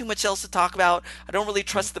 not too much else to talk about. I don't really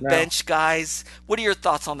trust the bench guys. What are your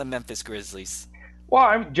thoughts on the Memphis Grizzlies?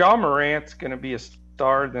 Well, Ja Morant's going to be a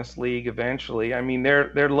star in this league eventually. I mean,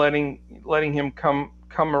 they're letting him come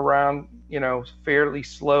around, fairly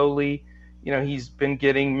slowly. He's been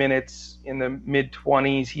getting minutes in the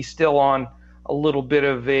mid-20s. He's still on a little bit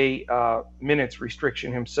of a minutes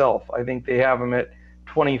restriction himself. I think they have him at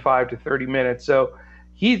 25 to 30 minutes. So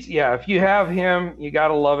if you have him, you got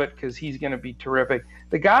to love it because he's going to be terrific.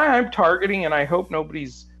 The guy I'm targeting, and I hope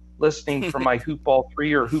nobody's listening from my Hoopball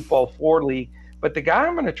 3 or Hoopball 4 league, but the guy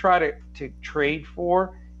I'm going to try to trade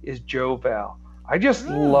for is Joe Val. I just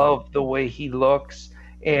love the way he looks,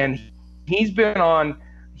 and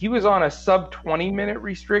he was on a sub 20-minute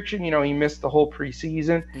restriction. He missed the whole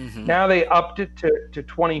preseason. Mm-hmm. Now they upped it to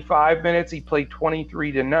 25 minutes. He played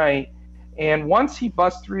 23 tonight. And once he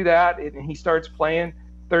busts through that and he starts playing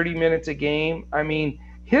 30 minutes a game, I mean,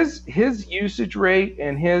 his usage rate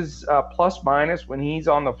and his plus minus when he's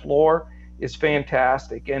on the floor is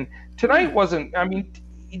fantastic. And tonight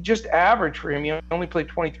just average for him. He only played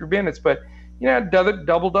 23 minutes, but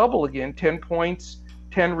double again, 10 points,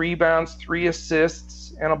 10 rebounds, 3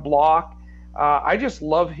 assists, and a block. I just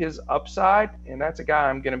love his upside, and that's a guy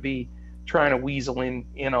I'm going to be trying to weasel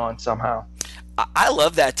in on somehow. I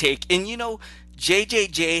love that take. And,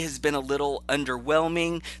 JJJ has been a little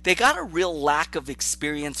underwhelming. They got a real lack of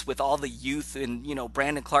experience with all the youth and,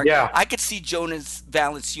 Brandon Clark. Yeah. I could see Jonas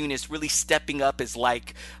Valanciunas really stepping up as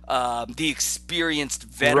like the experienced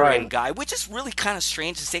veteran guy, which is really kind of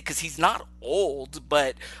strange to say because he's not old,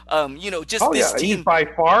 but, this team. He's by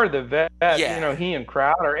far the vet, he and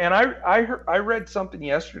Crowder. And I read something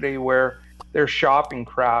yesterday where they're shopping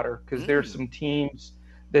Crowder because there's some teams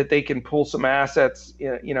that they can pull some assets,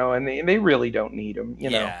 and they really don't need him,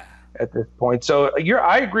 at this point. So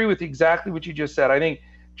I agree with exactly what you just said. I think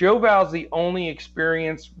Joe Val's the only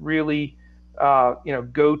experienced, really,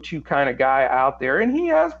 go-to kind of guy out there, and he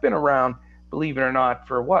has been around, believe it or not,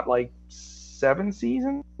 for 7 7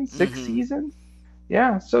 seasons, 6 seasons.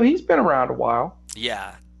 Yeah, so he's been around a while.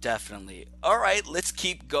 Yeah, definitely. All right, let's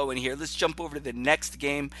keep going here. Let's jump over to the next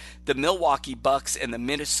game, the Milwaukee Bucks and the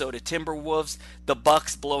Minnesota Timberwolves. The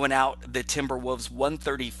Bucks blowing out the Timberwolves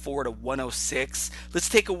 134-106. Let's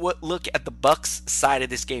take a look at the Bucks side of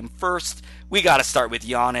this game first. We got to start with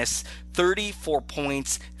Giannis, 34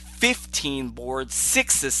 points, 15 boards,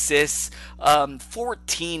 6 assists,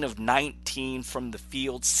 14 of 19 from the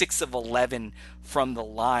field, 6 of 11 from the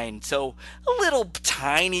line. So a little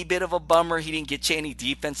tiny bit of a bummer. He didn't get you any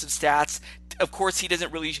defensive stats. Of course, he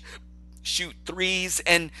doesn't really shoot threes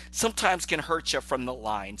and sometimes can hurt you from the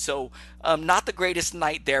line. So not the greatest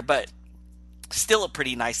night there, but still a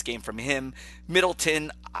pretty nice game from him.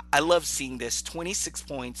 Middleton, I love seeing this. 26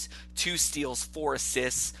 points, 2 steals, 4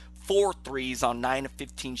 assists, 4 threes on 9 of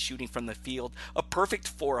 15 shooting from the field, a perfect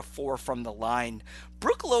 4 of 4 from the line.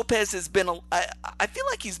 Brook Lopez has been, I feel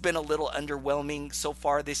like he's been a little underwhelming so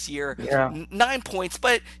far this year. Yeah. 9 points,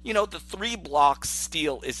 but, the 3 blocks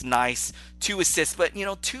steal is nice. 2 assists, but,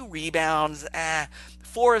 2 rebounds,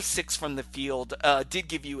 4 of 6 from the field, did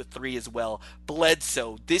give you a 3 as well.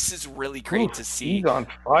 Bledsoe, this is really great to see. He's on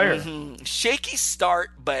fire. Shaky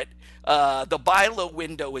start, but the buy low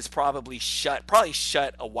window is probably shut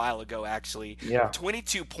a while ago, actually. Yeah.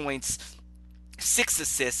 22 points, 6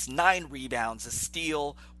 assists, 9 rebounds, a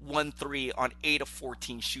steal, 1 3 on 8 of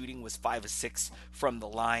 14 shooting, was 5 of 6 from the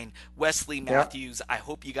line. Wesley Matthews, I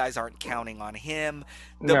hope you guys aren't counting on him.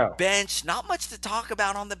 The bench, not much to talk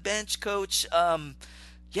about on the bench, Coach.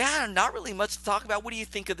 Not really much to talk about. What do you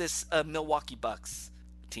think of this Milwaukee Bucks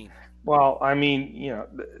team? Well, I mean,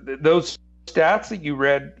 those stats that you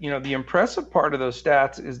read, the impressive part of those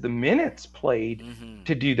stats is the minutes played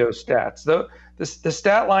to do those stats. The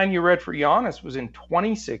stat line you read for Giannis was in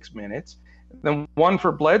 26 minutes. The one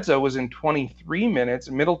for Bledsoe was in 23 minutes.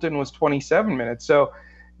 And Middleton was 27 minutes. So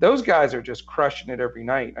those guys are just crushing it every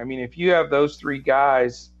night. I mean, if you have those 3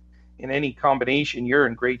 guys in any combination, you're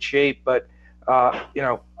in great shape. But,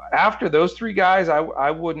 after those 3 guys,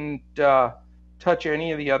 I wouldn't touch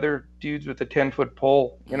any of the other dudes with a 10-foot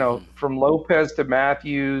pole, from Lopez to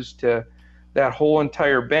Matthews to that whole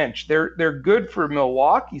entire bench. They're good for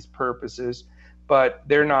Milwaukee's purposes, but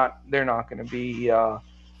they're not going to be,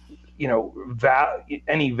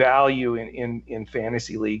 any value in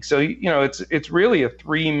fantasy league. So, it's really a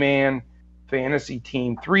 3-man fantasy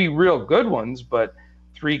team, 3 real good ones, but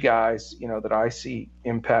 3 guys, that I see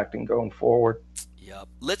impacting going forward. Yep.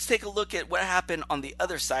 Let's take a look at what happened on the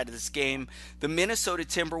other side of this game. The Minnesota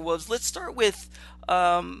Timberwolves. Let's start with,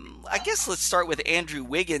 Andrew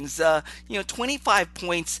Wiggins. 25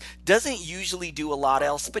 points, doesn't usually do a lot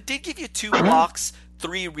else, but did give you 2 blocks,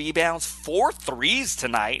 3 rebounds, 4 threes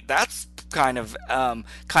tonight. That's kind of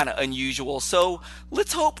unusual. So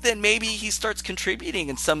let's hope that maybe he starts contributing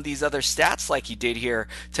in some of these other stats like he did here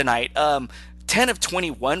tonight. 10 of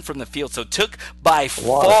 21 from the field, so took by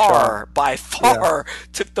far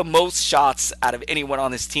took the most shots out of anyone on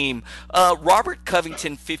this team. Robert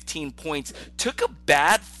Covington, 15 points, took a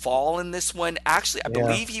bad fall in this one. Actually, I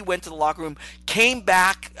believe he went to the locker room, came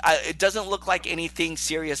back. It doesn't look like anything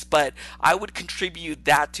serious, but I would contribute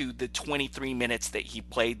that to the 23 minutes that he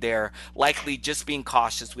played there. Likely just being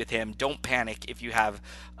cautious with him. Don't panic if you have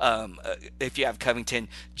Covington.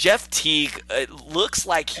 Jeff Teague, it looks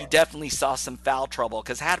like he definitely saw some foul trouble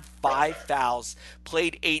because had 5 fouls,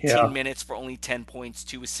 played 18 minutes for only 10 points,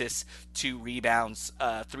 2 assists, 2 rebounds,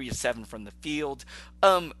 3 of 7 from the field.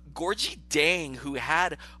 Gorgie Dang, who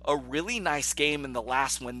had a really nice game in the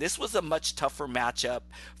last one. This was a much tougher matchup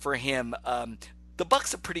for him. The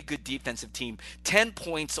Bucks are a pretty good defensive team. 10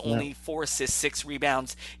 points, only 4 assists, 6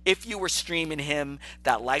 rebounds. If you were streaming him,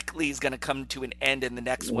 that likely is going to come to an end in the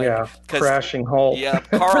next one. Yeah, crashing hole. Yeah,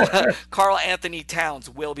 Karl Anthony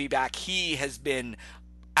Towns will be back. He has been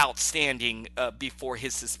outstanding before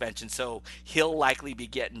his suspension, so he'll likely be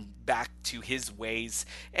getting back to his ways.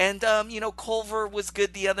 And Culver was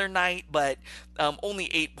good the other night, but only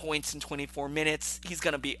 8 points in 24 minutes. He's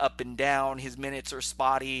going to be up and down. His minutes are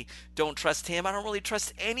spotty. Don't trust him. I don't really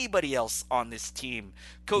trust anybody else on this team.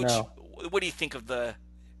 Coach, what do you think of the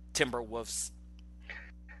Timberwolves?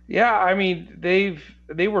 Yeah, I mean,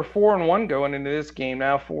 they were 4-1 going into this game,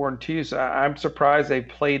 now 4-2, so I'm surprised they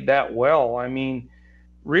played that well. I mean,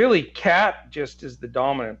 really, Cat just is the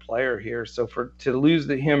dominant player here. So to lose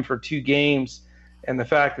him for 2 games, and the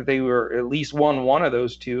fact that they were at least won one of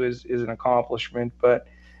those 2 is an accomplishment. But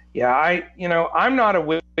yeah, I'm not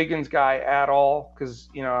a Wiggins guy at all because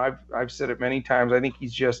I've said it many times. I think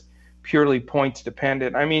he's just purely points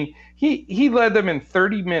dependent. I mean, he led them in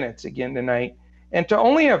 30 minutes again tonight. And to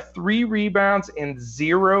only have 3 rebounds and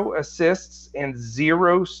 0 assists and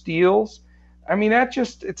 0 steals, I mean,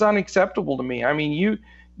 it's unacceptable to me. I mean,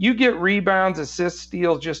 you get rebounds, assists,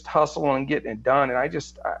 steals, just hustling and getting it done. And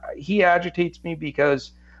he agitates me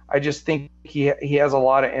because I just think he has a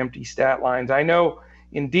lot of empty stat lines. I know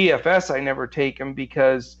in DFS I never take him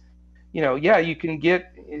because, you can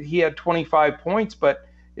he had 25 points, but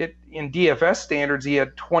in DFS standards, he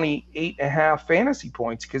had 28.5 fantasy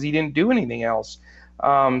points because he didn't do anything else.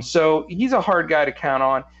 So he's a hard guy to count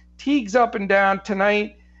on. Teague's up and down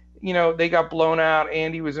tonight. They got blown out.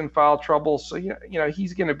 Andy was in foul trouble. So,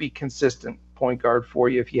 he's going to be consistent point guard for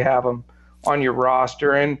you if you have him on your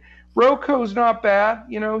roster. And Roko's not bad.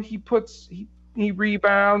 He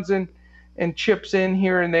rebounds and chips in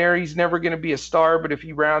here and there. He's never going to be a star, but if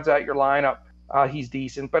he rounds out your lineup, he's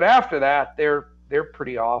decent. But after that, they're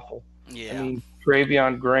pretty awful. Yeah. I mean,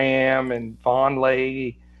 Travion Graham and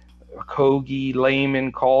Vonleh, Kogi,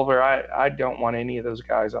 Layman, Culver. I don't want any of those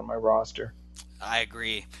guys on my roster. I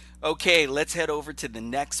agree. Okay, let's head over to the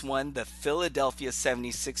next one. The Philadelphia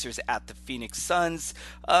 76ers at the Phoenix Suns.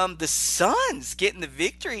 The Suns getting the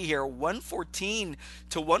victory here,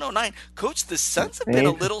 114-109. Coach, the Suns have been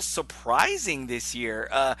a little surprising this year.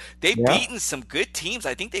 They've beaten some good teams.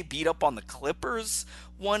 I think they beat up on the Clippers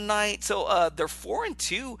one night. So they're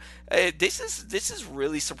 4-2. This is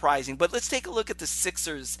really surprising. But let's take a look at the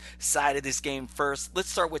Sixers side of this game first.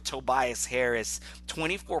 Let's start with Tobias Harris.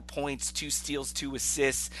 24 points, 2 steals, 2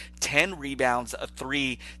 assists, 10 rebounds, a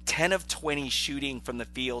 3, 10 of 20 shooting from the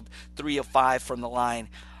field, 3 of 5 from the line.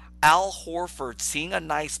 Al Horford seeing a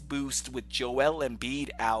nice boost with Joel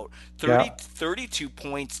Embiid out. 32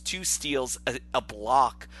 points, 2 steals, a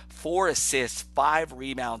block, 4 assists, 5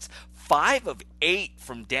 rebounds, 5 of 8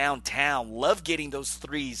 from downtown. Love getting those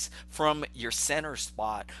threes from your center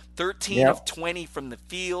spot. 13 of 20 from the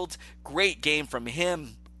field. Great game from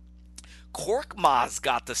him. Korkmaz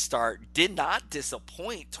got the start. Did not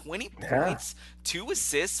disappoint. 20 points, 2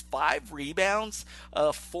 assists, 5 rebounds,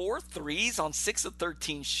 4 threes on 6 of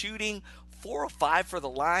 13 shooting. 4 of 5 for the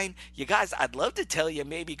line. You guys, I'd love to tell you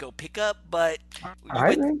maybe go pick up, but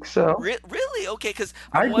I think so. Really? Okay, because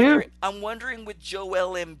I'm wondering with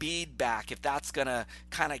Joel Embiid back if that's gonna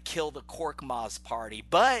kind of kill the Korkmaz party.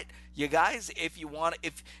 But you guys, if you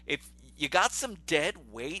got some dead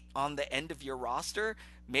weight on the end of your roster,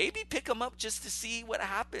 maybe pick him up just to see what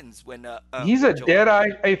happens when he's a dead eye.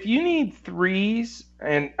 If you need threes,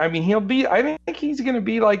 and I mean I think he's going to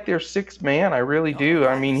be like their 6th man. I really do. Nice.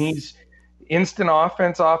 I mean, he's instant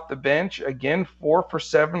offense off the bench. Again, 4 for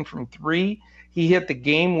 7 from 3. He hit the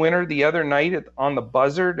game winner the other night on the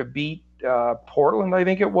buzzer to beat Portland, I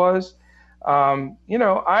think it was. That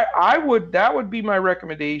would be my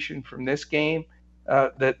recommendation from this game.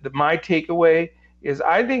 My takeaway is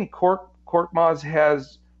I think Korkmaz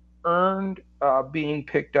has earned being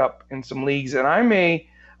picked up in some leagues, and I may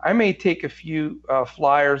take a few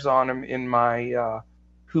flyers on him in my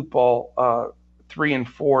hoop ball 3 and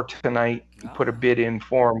 4 tonight. Put a bid in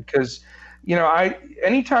for him because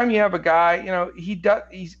anytime you have a guy,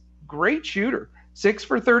 he's great shooter, 6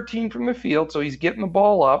 for 13 from the field, so he's getting the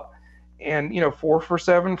ball up, and 4 for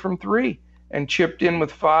 7 from 3, and chipped in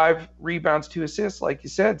with 5 rebounds, 2 assists, like you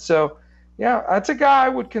said. So yeah, that's a guy I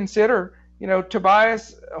would consider.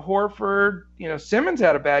 Tobias, Horford, Simmons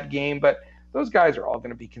had a bad game, but those guys are all going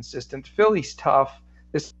to be consistent. Philly's tough.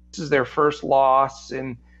 This is their first loss,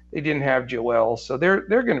 and they didn't have Joel, so they're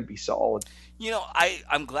going to be solid.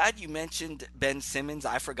 I'm glad you mentioned Ben Simmons.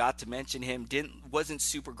 I forgot to mention him. Wasn't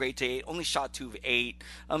super great today. Only shot 2 of 8.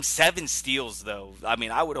 7 steals though. I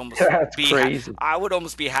mean, I would almost crazy. I would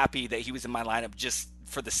almost be happy that he was in my lineup just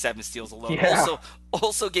for the 7 steals alone. Yeah.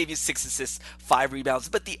 Also gave you 6 assists, 5 rebounds.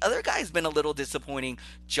 But the other guy's been a little disappointing.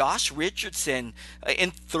 Josh Richardson,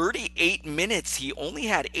 in 38 minutes, he only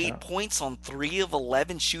had 8 points on 3 of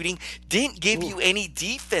 11 shooting. Didn't give you any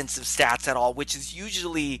defensive stats at all, which is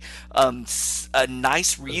usually a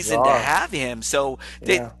nice reason to have him. So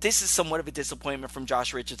this is somewhat of a disappointment from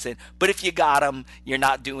Josh Richardson. But if you got him, you're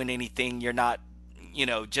not doing anything. You're not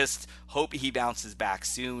just hope he bounces back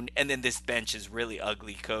soon. And then this bench is really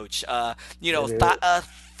ugly, Coach.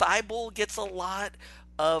 Thibault gets a lot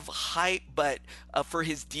of hype, but for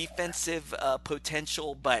his defensive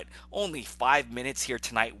potential, but only 5 minutes here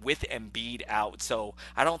tonight with Embiid out. So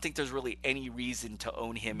I don't think there's really any reason to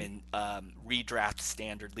own him in redraft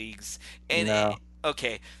standard leagues.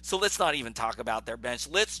 Okay, so let's not even talk about their bench.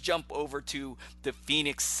 Let's jump over to the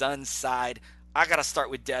Phoenix Suns side. I got to start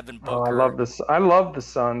with Devin Booker. I love the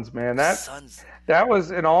Suns, man. That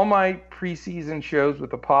was in all my preseason shows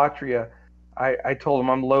with Apotria. I told him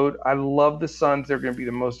I love the Suns. They're going to be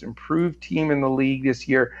the most improved team in the league this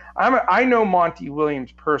year. I know Monty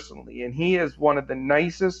Williams personally, and he is one of the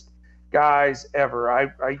nicest guys ever.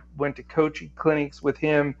 I went to coaching clinics with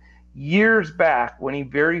him years back when he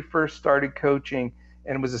very first started coaching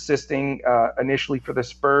and was assisting initially for the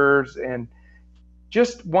Spurs, and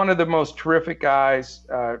just one of the most terrific guys.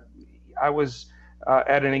 I was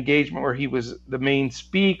at an engagement where he was the main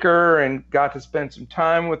speaker and got to spend some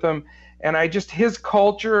time with him. And his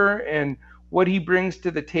culture and what he brings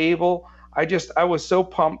to the table, I was so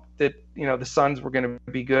pumped that, the Suns were going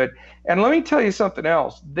to be good. And let me tell you something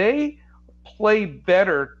else. They play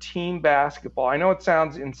better team basketball. I know it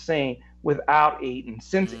sounds insane without Ayton.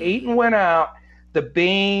 Since Ayton went out, the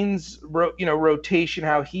Baines, rotation,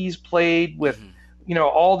 how he's played with,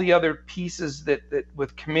 all the other pieces that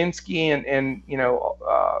with Kaminsky and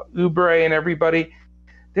Oubre and everybody,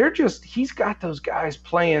 he's got those guys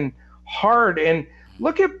playing hard. And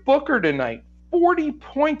look at Booker tonight, 40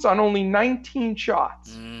 points on only 19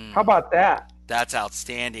 shots. How about that? That's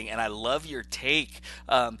outstanding, and I love your take.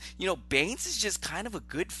 Baines is just kind of a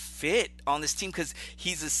good fit on this team because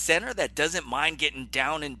he's a center that doesn't mind getting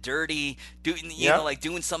down and dirty,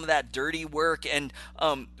 doing some of that dirty work. And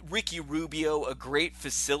Ricky Rubio, a great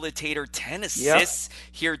facilitator, 10 assists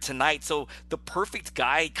here tonight. So the perfect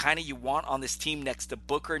guy kind of you want on this team next to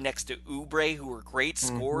Booker, next to Oubre, who are great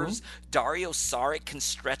scorers. Dario Saric can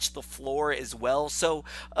stretch the floor as well. So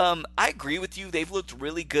I agree with you. They've looked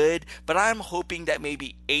really good, but I'm hoping that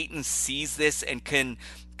maybe Ayton sees this and can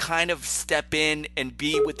kind of step in and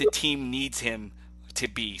be what the team needs him to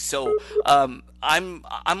be. So I'm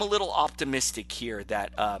a little optimistic here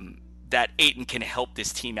that Ayton can help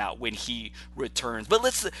this team out when he returns. But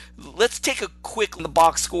let's take a quick look at the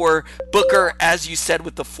box score. Booker, as you said,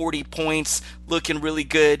 with the 40 points, looking really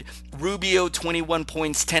good. Rubio, 21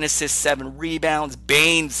 points, 10 assists, 7 rebounds.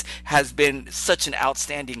 Baines has been such an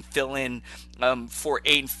outstanding fill-in for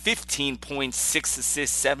Ayton. 15 points, 6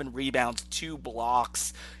 assists, 7 rebounds, 2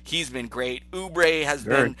 blocks. He's been great. Oubre has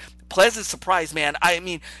been pleasant surprise, man. I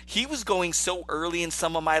mean, he was going so early in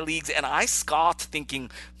some of my leagues, and I scoffed thinking,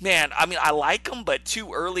 man, I like him, but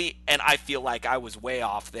too early, and I feel like I was way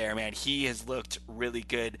off there, man. He has looked really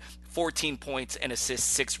good. 14 points and assists,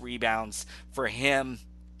 6 rebounds for him.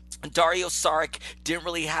 Dario Saric didn't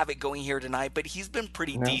really have it going here tonight, but he's been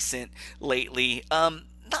pretty decent lately.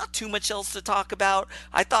 Not too much else to talk about.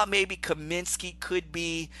 I thought maybe Kaminsky could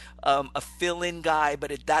be a fill-in guy,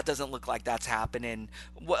 but that doesn't look like that's happening.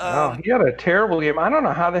 He had a terrible game. I don't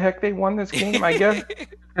know how the heck they won this game. I guess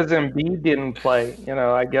because Embiid didn't play.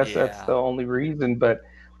 I guess that's the only reason. But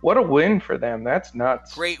what a win for them. That's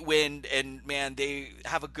nuts. Great win, and man, they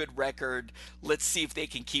have a good record. Let's see if they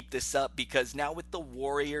can keep this up, because now with the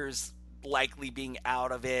Warriors likely being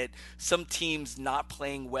out of it, some teams not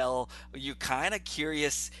playing well, you're kind of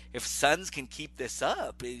curious if Suns can keep this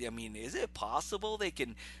up. I mean, is it possible they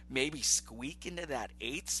can maybe squeak into that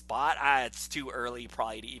 8th spot? It's too early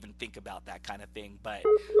probably to even think about that kind of thing, but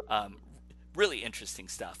really interesting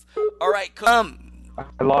stuff. All right,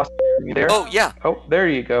 I lost you there. Oh, yeah. Oh, there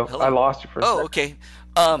you go. Hello? I lost you for a second. Okay.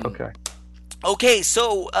 Okay. Okay,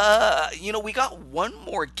 so, we got one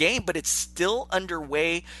more game, but it's still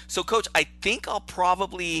underway. So, Coach, I think I'll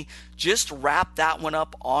probably just wrap that one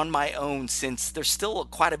up on my own, since there's still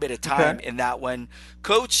quite a bit of time in that one.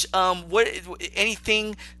 Coach,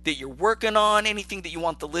 anything that you're working on, anything that you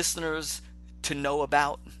want the listeners to know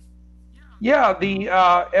about?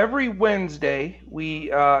 Yeah, every Wednesday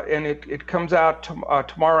we and it comes out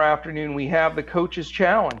tomorrow afternoon. We have the Coaches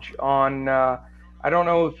Challenge on. I don't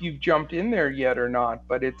know if you've jumped in there yet or not,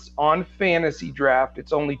 but it's on Fantasy Draft.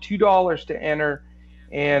 It's only $2 to enter,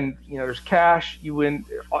 and there's cash. You win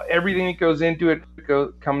everything that goes into it.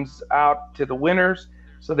 Comes out to the winners,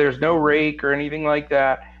 so there's no rake or anything like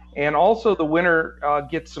that. And also the winner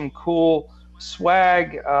gets some cool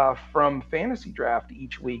swag from Fantasy Draft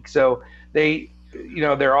each week. So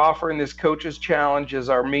they're offering this Coaches Challenge as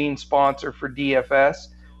our main sponsor for DFS.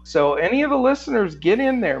 So any of the listeners, get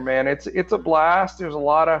in there, man. It's a blast. There's a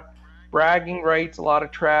lot of bragging rights, a lot of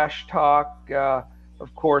trash talk,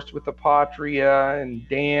 of course, with the Patria and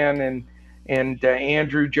Dan and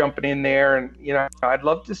Andrew jumping in there. And, I'd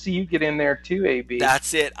love to see you get in there too, AB.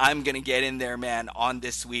 That's it. I'm going to get in there, man, on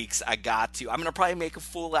this week's. I got to. I'm going to probably make a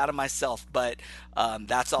fool out of myself, but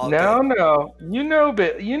that's all good. No. You know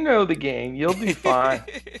the game. You'll be fine.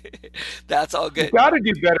 That's all good. You've got to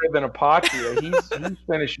do better than Patria. He's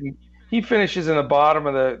finishing. He finishes in the bottom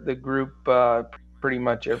of the group pretty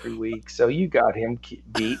much every week. So you got him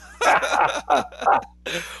beat.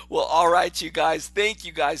 Well, all right, you guys. Thank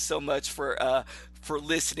you guys so much for for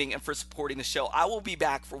listening and for supporting the show. I will be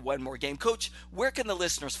back for one more game. Coach, where can the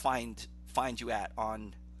listeners find you at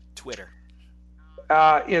on Twitter?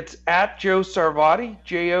 It's at Joe Sarvadi,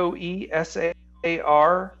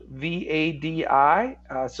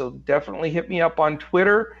 JoeSarvadi. So definitely hit me up on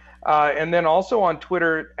Twitter. And then also on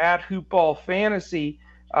Twitter at Hoopball Fantasy.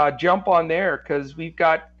 Jump on there because we've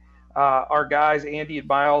got our guys, Andy and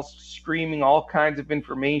Miles, streaming all kinds of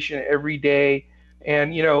information every day.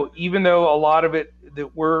 And, even though a lot of it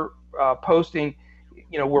that we're posting,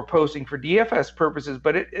 we're posting for DFS purposes,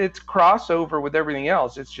 but it's crossover with everything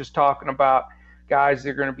else. It's just talking about guys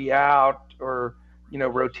that are going to be out or,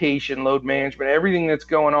 rotation, load management, everything that's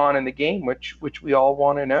going on in the game, which we all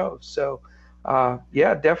want to know. So,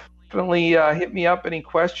 definitely hit me up. Any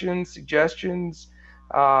questions, suggestions,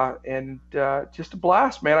 and just a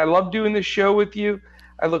blast, man. I love doing this show with you.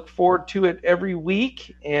 I look forward to it every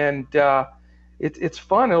week, and it's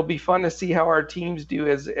fun. It'll be fun to see how our teams do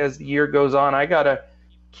as the year goes on. I got to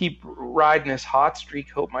keep riding this hot streak.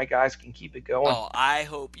 Hope my guys can keep it going. Oh, I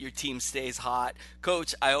hope your team stays hot.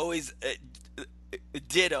 Coach, I always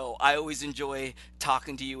ditto. I always enjoy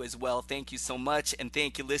talking to you as well. Thank you so much, and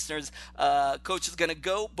thank you, listeners. Coach is going to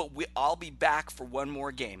go, but I'll be back for one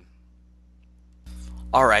more game.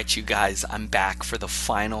 All right, you guys, I'm back for the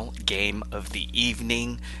final game of the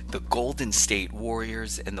evening. The Golden State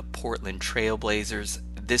Warriors and the Portland Trailblazers.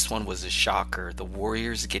 This one was a shocker. The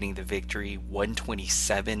Warriors getting the victory,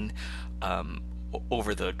 127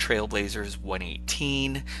 over the Trailblazers,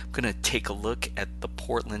 118. I'm going to take a look at the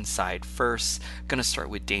Portland side first. I'm going to start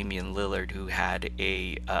with Damian Lillard, who had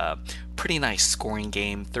a pretty nice scoring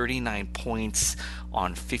game, 39 points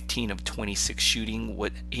on 15 of 26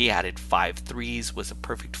 shooting. He added 5 threes, was a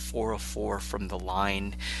perfect 4 of 4 from the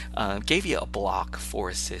line. Gave you a block, 4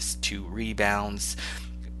 assists, 2 rebounds.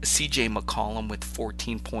 CJ McCollum with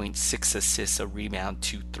 14 points, 6 assists, a rebound,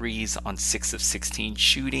 2 threes on 6 of 16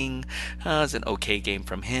 shooting. It was an okay game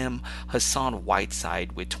from him. Hassan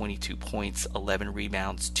Whiteside with 22 points, 11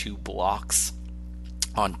 rebounds, 2 blocks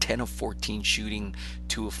on 10 of 14 shooting,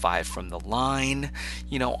 2 of 5 from the line.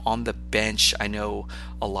 On the bench, I know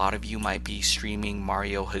a lot of you might be streaming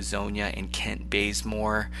Mario Hezonja and Kent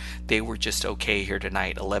Bazemore. They were just okay here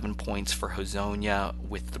tonight. 11 points for Hezonja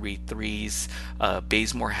with 3 threes.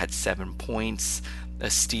 Bazemore had 7 points, a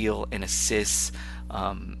steal, and assists.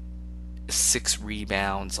 6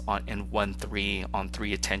 rebounds and 1 3 on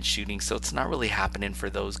 3 of 10 shooting. So it's not really happening for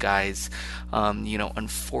those guys.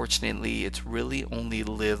 Unfortunately, it's really only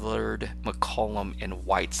Lillard, McCollum, and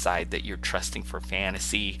Whiteside that you're trusting for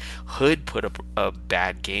fantasy. Hood put up a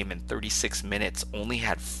bad game in 36 minutes, only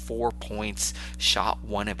had 4 points, shot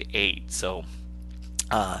 1 of 8. So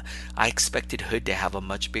I expected Hood to have a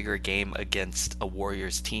much bigger game against a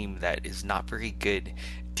Warriors team that is not very good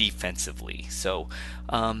defensively. So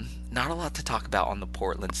not a lot to talk about on the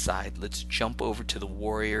Portland side. Let's jump over to the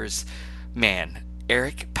Warriors. Man,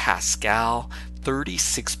 Eric Pascal,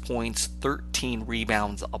 36 points, 13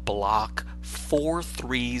 rebounds, a block, 4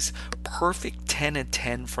 threes, perfect 10 of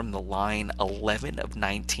 10 from the line, 11 of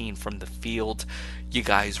 19 from the field. You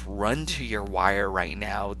guys run to your wire right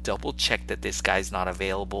now. Double check that this guy's not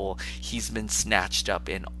available. He's been snatched up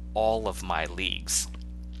in all of my leagues.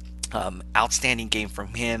 Outstanding game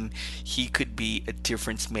from him. He could be a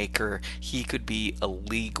difference maker. He could be a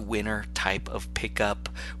league winner type of pickup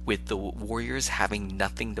with the Warriors having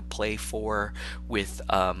nothing to play for, with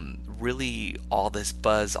really all this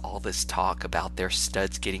buzz, all this talk about their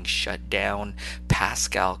studs getting shut down.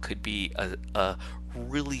 Pascal could be a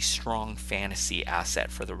really strong fantasy asset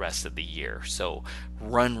for the rest of the year. So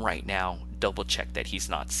run right now, double check that he's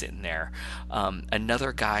not sitting there.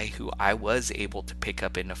 Another guy who I was able to pick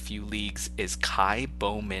up in a few leagues is Kai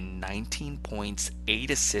Bowman, 19 points,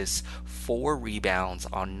 8 assists, 4 rebounds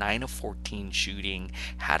on 9 of 14 shooting,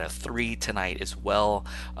 had a 3 tonight as well.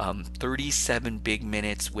 37 big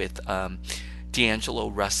minutes with D'Angelo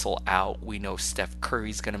Russell out. We know Steph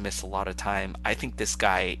Curry's going to miss a lot of time. I think this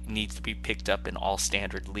guy needs to be picked up in all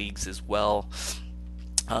standard leagues as well.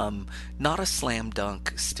 Not a slam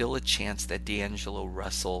dunk, still a chance that D'Angelo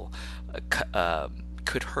Russell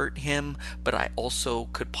could hurt him, but I also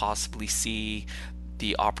could possibly see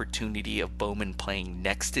the opportunity of Bowman playing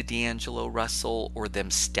next to D'Angelo Russell or them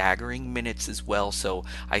staggering minutes as well. So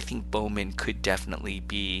I think Bowman could definitely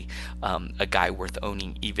be a guy worth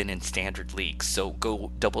owning even in standard leagues. So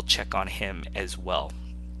go double check on him as well.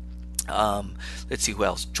 Let's see who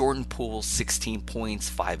else. Jordan Poole, 16 points,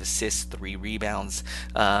 5 assists, 3 rebounds.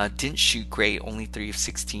 Didn't shoot great, only 3 of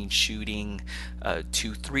 16 shooting,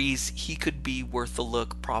 2 threes. He could be worth a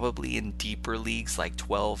look probably in deeper leagues like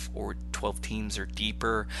 12 teams or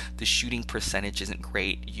deeper. The shooting percentage isn't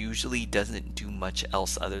great. Usually doesn't do much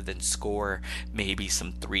else other than score, maybe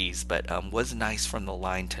some threes, but was nice from the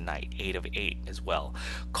line tonight, 8 of 8 as well.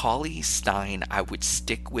 Cauley-Stein, I would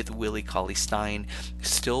stick with Willie Cauley-Stein,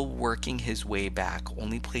 still working his way back,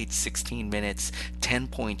 only played 16 minutes, 10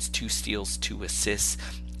 points, 2 steals, 2 assists,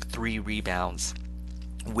 3 rebounds.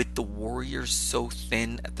 With the Warriors so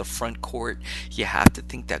thin at the front court, you have to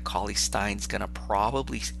think that Cauley-Stein's going to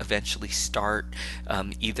probably eventually start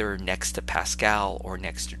either next to Pascal or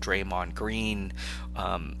next to Draymond Green,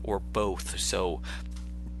 or both. So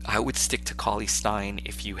I would stick to Cauley-Stein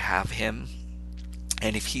if you have him.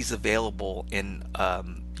 And if he's available in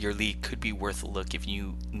your league, could be worth a look if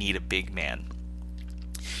you need a big man.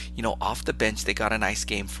 Off the bench, they got a nice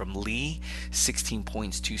game from Lee. 16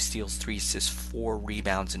 points, 2 steals, 3 assists, 4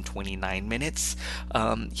 rebounds in 29 minutes.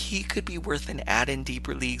 He could be worth an add in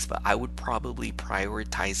deeper leagues, but I would probably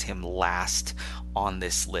prioritize him last on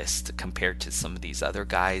this list compared to some of these other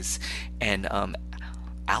guys. And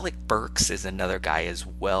Alec Burks is another guy as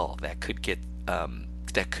well that could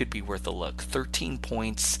be worth a look. 13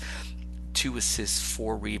 points, 2 assists,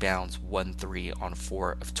 4 rebounds, 1 3 on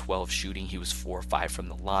 4 of 12 shooting. He was 4 of 5 from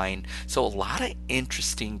the line. So a lot of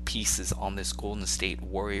interesting pieces on this Golden State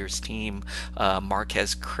Warriors team.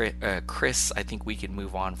 Marquez Chris, I think we can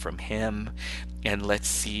move on from him. And let's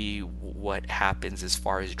see what happens as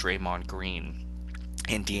far as Draymond Green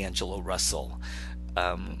and D'Angelo Russell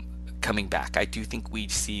coming back. I do think we'd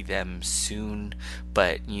see them soon,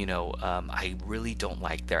 but I really don't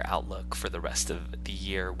like their outlook for the rest of the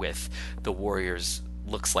year. With the Warriors,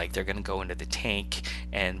 looks like they're going to go into the tank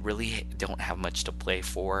and really don't have much to play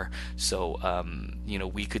for. So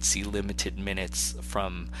we could see limited minutes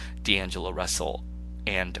from D'Angelo Russell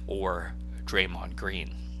and or Draymond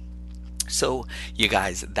Green. So you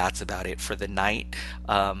guys, that's about it for the night.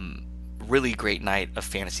 Really great night of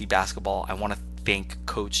fantasy basketball. I want to thank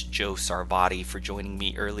Coach Joe Sarvati for joining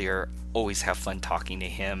me earlier. Always have fun talking to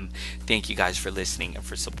him. Thank you guys for listening and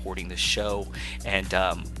for supporting the show. And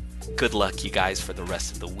good luck, you guys, for the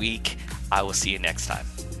rest of the week. I will see you next time.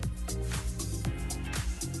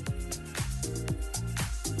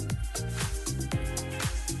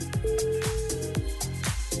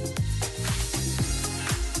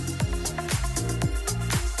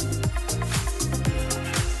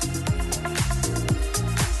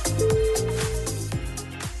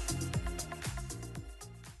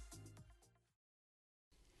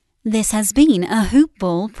 This has been a Hoop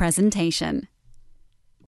Ball presentation.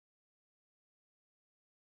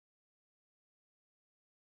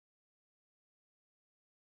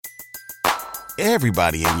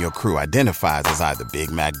 Everybody in your crew identifies as either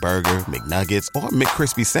Big Mac Burger, McNuggets, or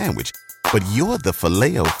McCrispy Sandwich. But you're the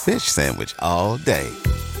Filet-O-Fish Sandwich all day.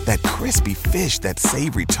 That crispy fish, that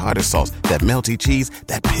savory tartar sauce, that melty cheese,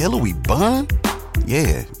 that pillowy bun.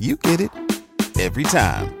 Yeah, you get it. Every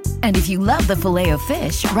time. And if you love the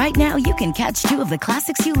Filet-O-Fish, right now you can catch 2 of the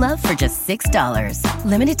classics you love for just $6.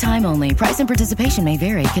 Limited time only. Price and participation may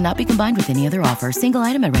vary. Cannot be combined with any other offer. Single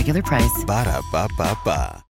item at regular price. Ba-da-ba-ba-ba.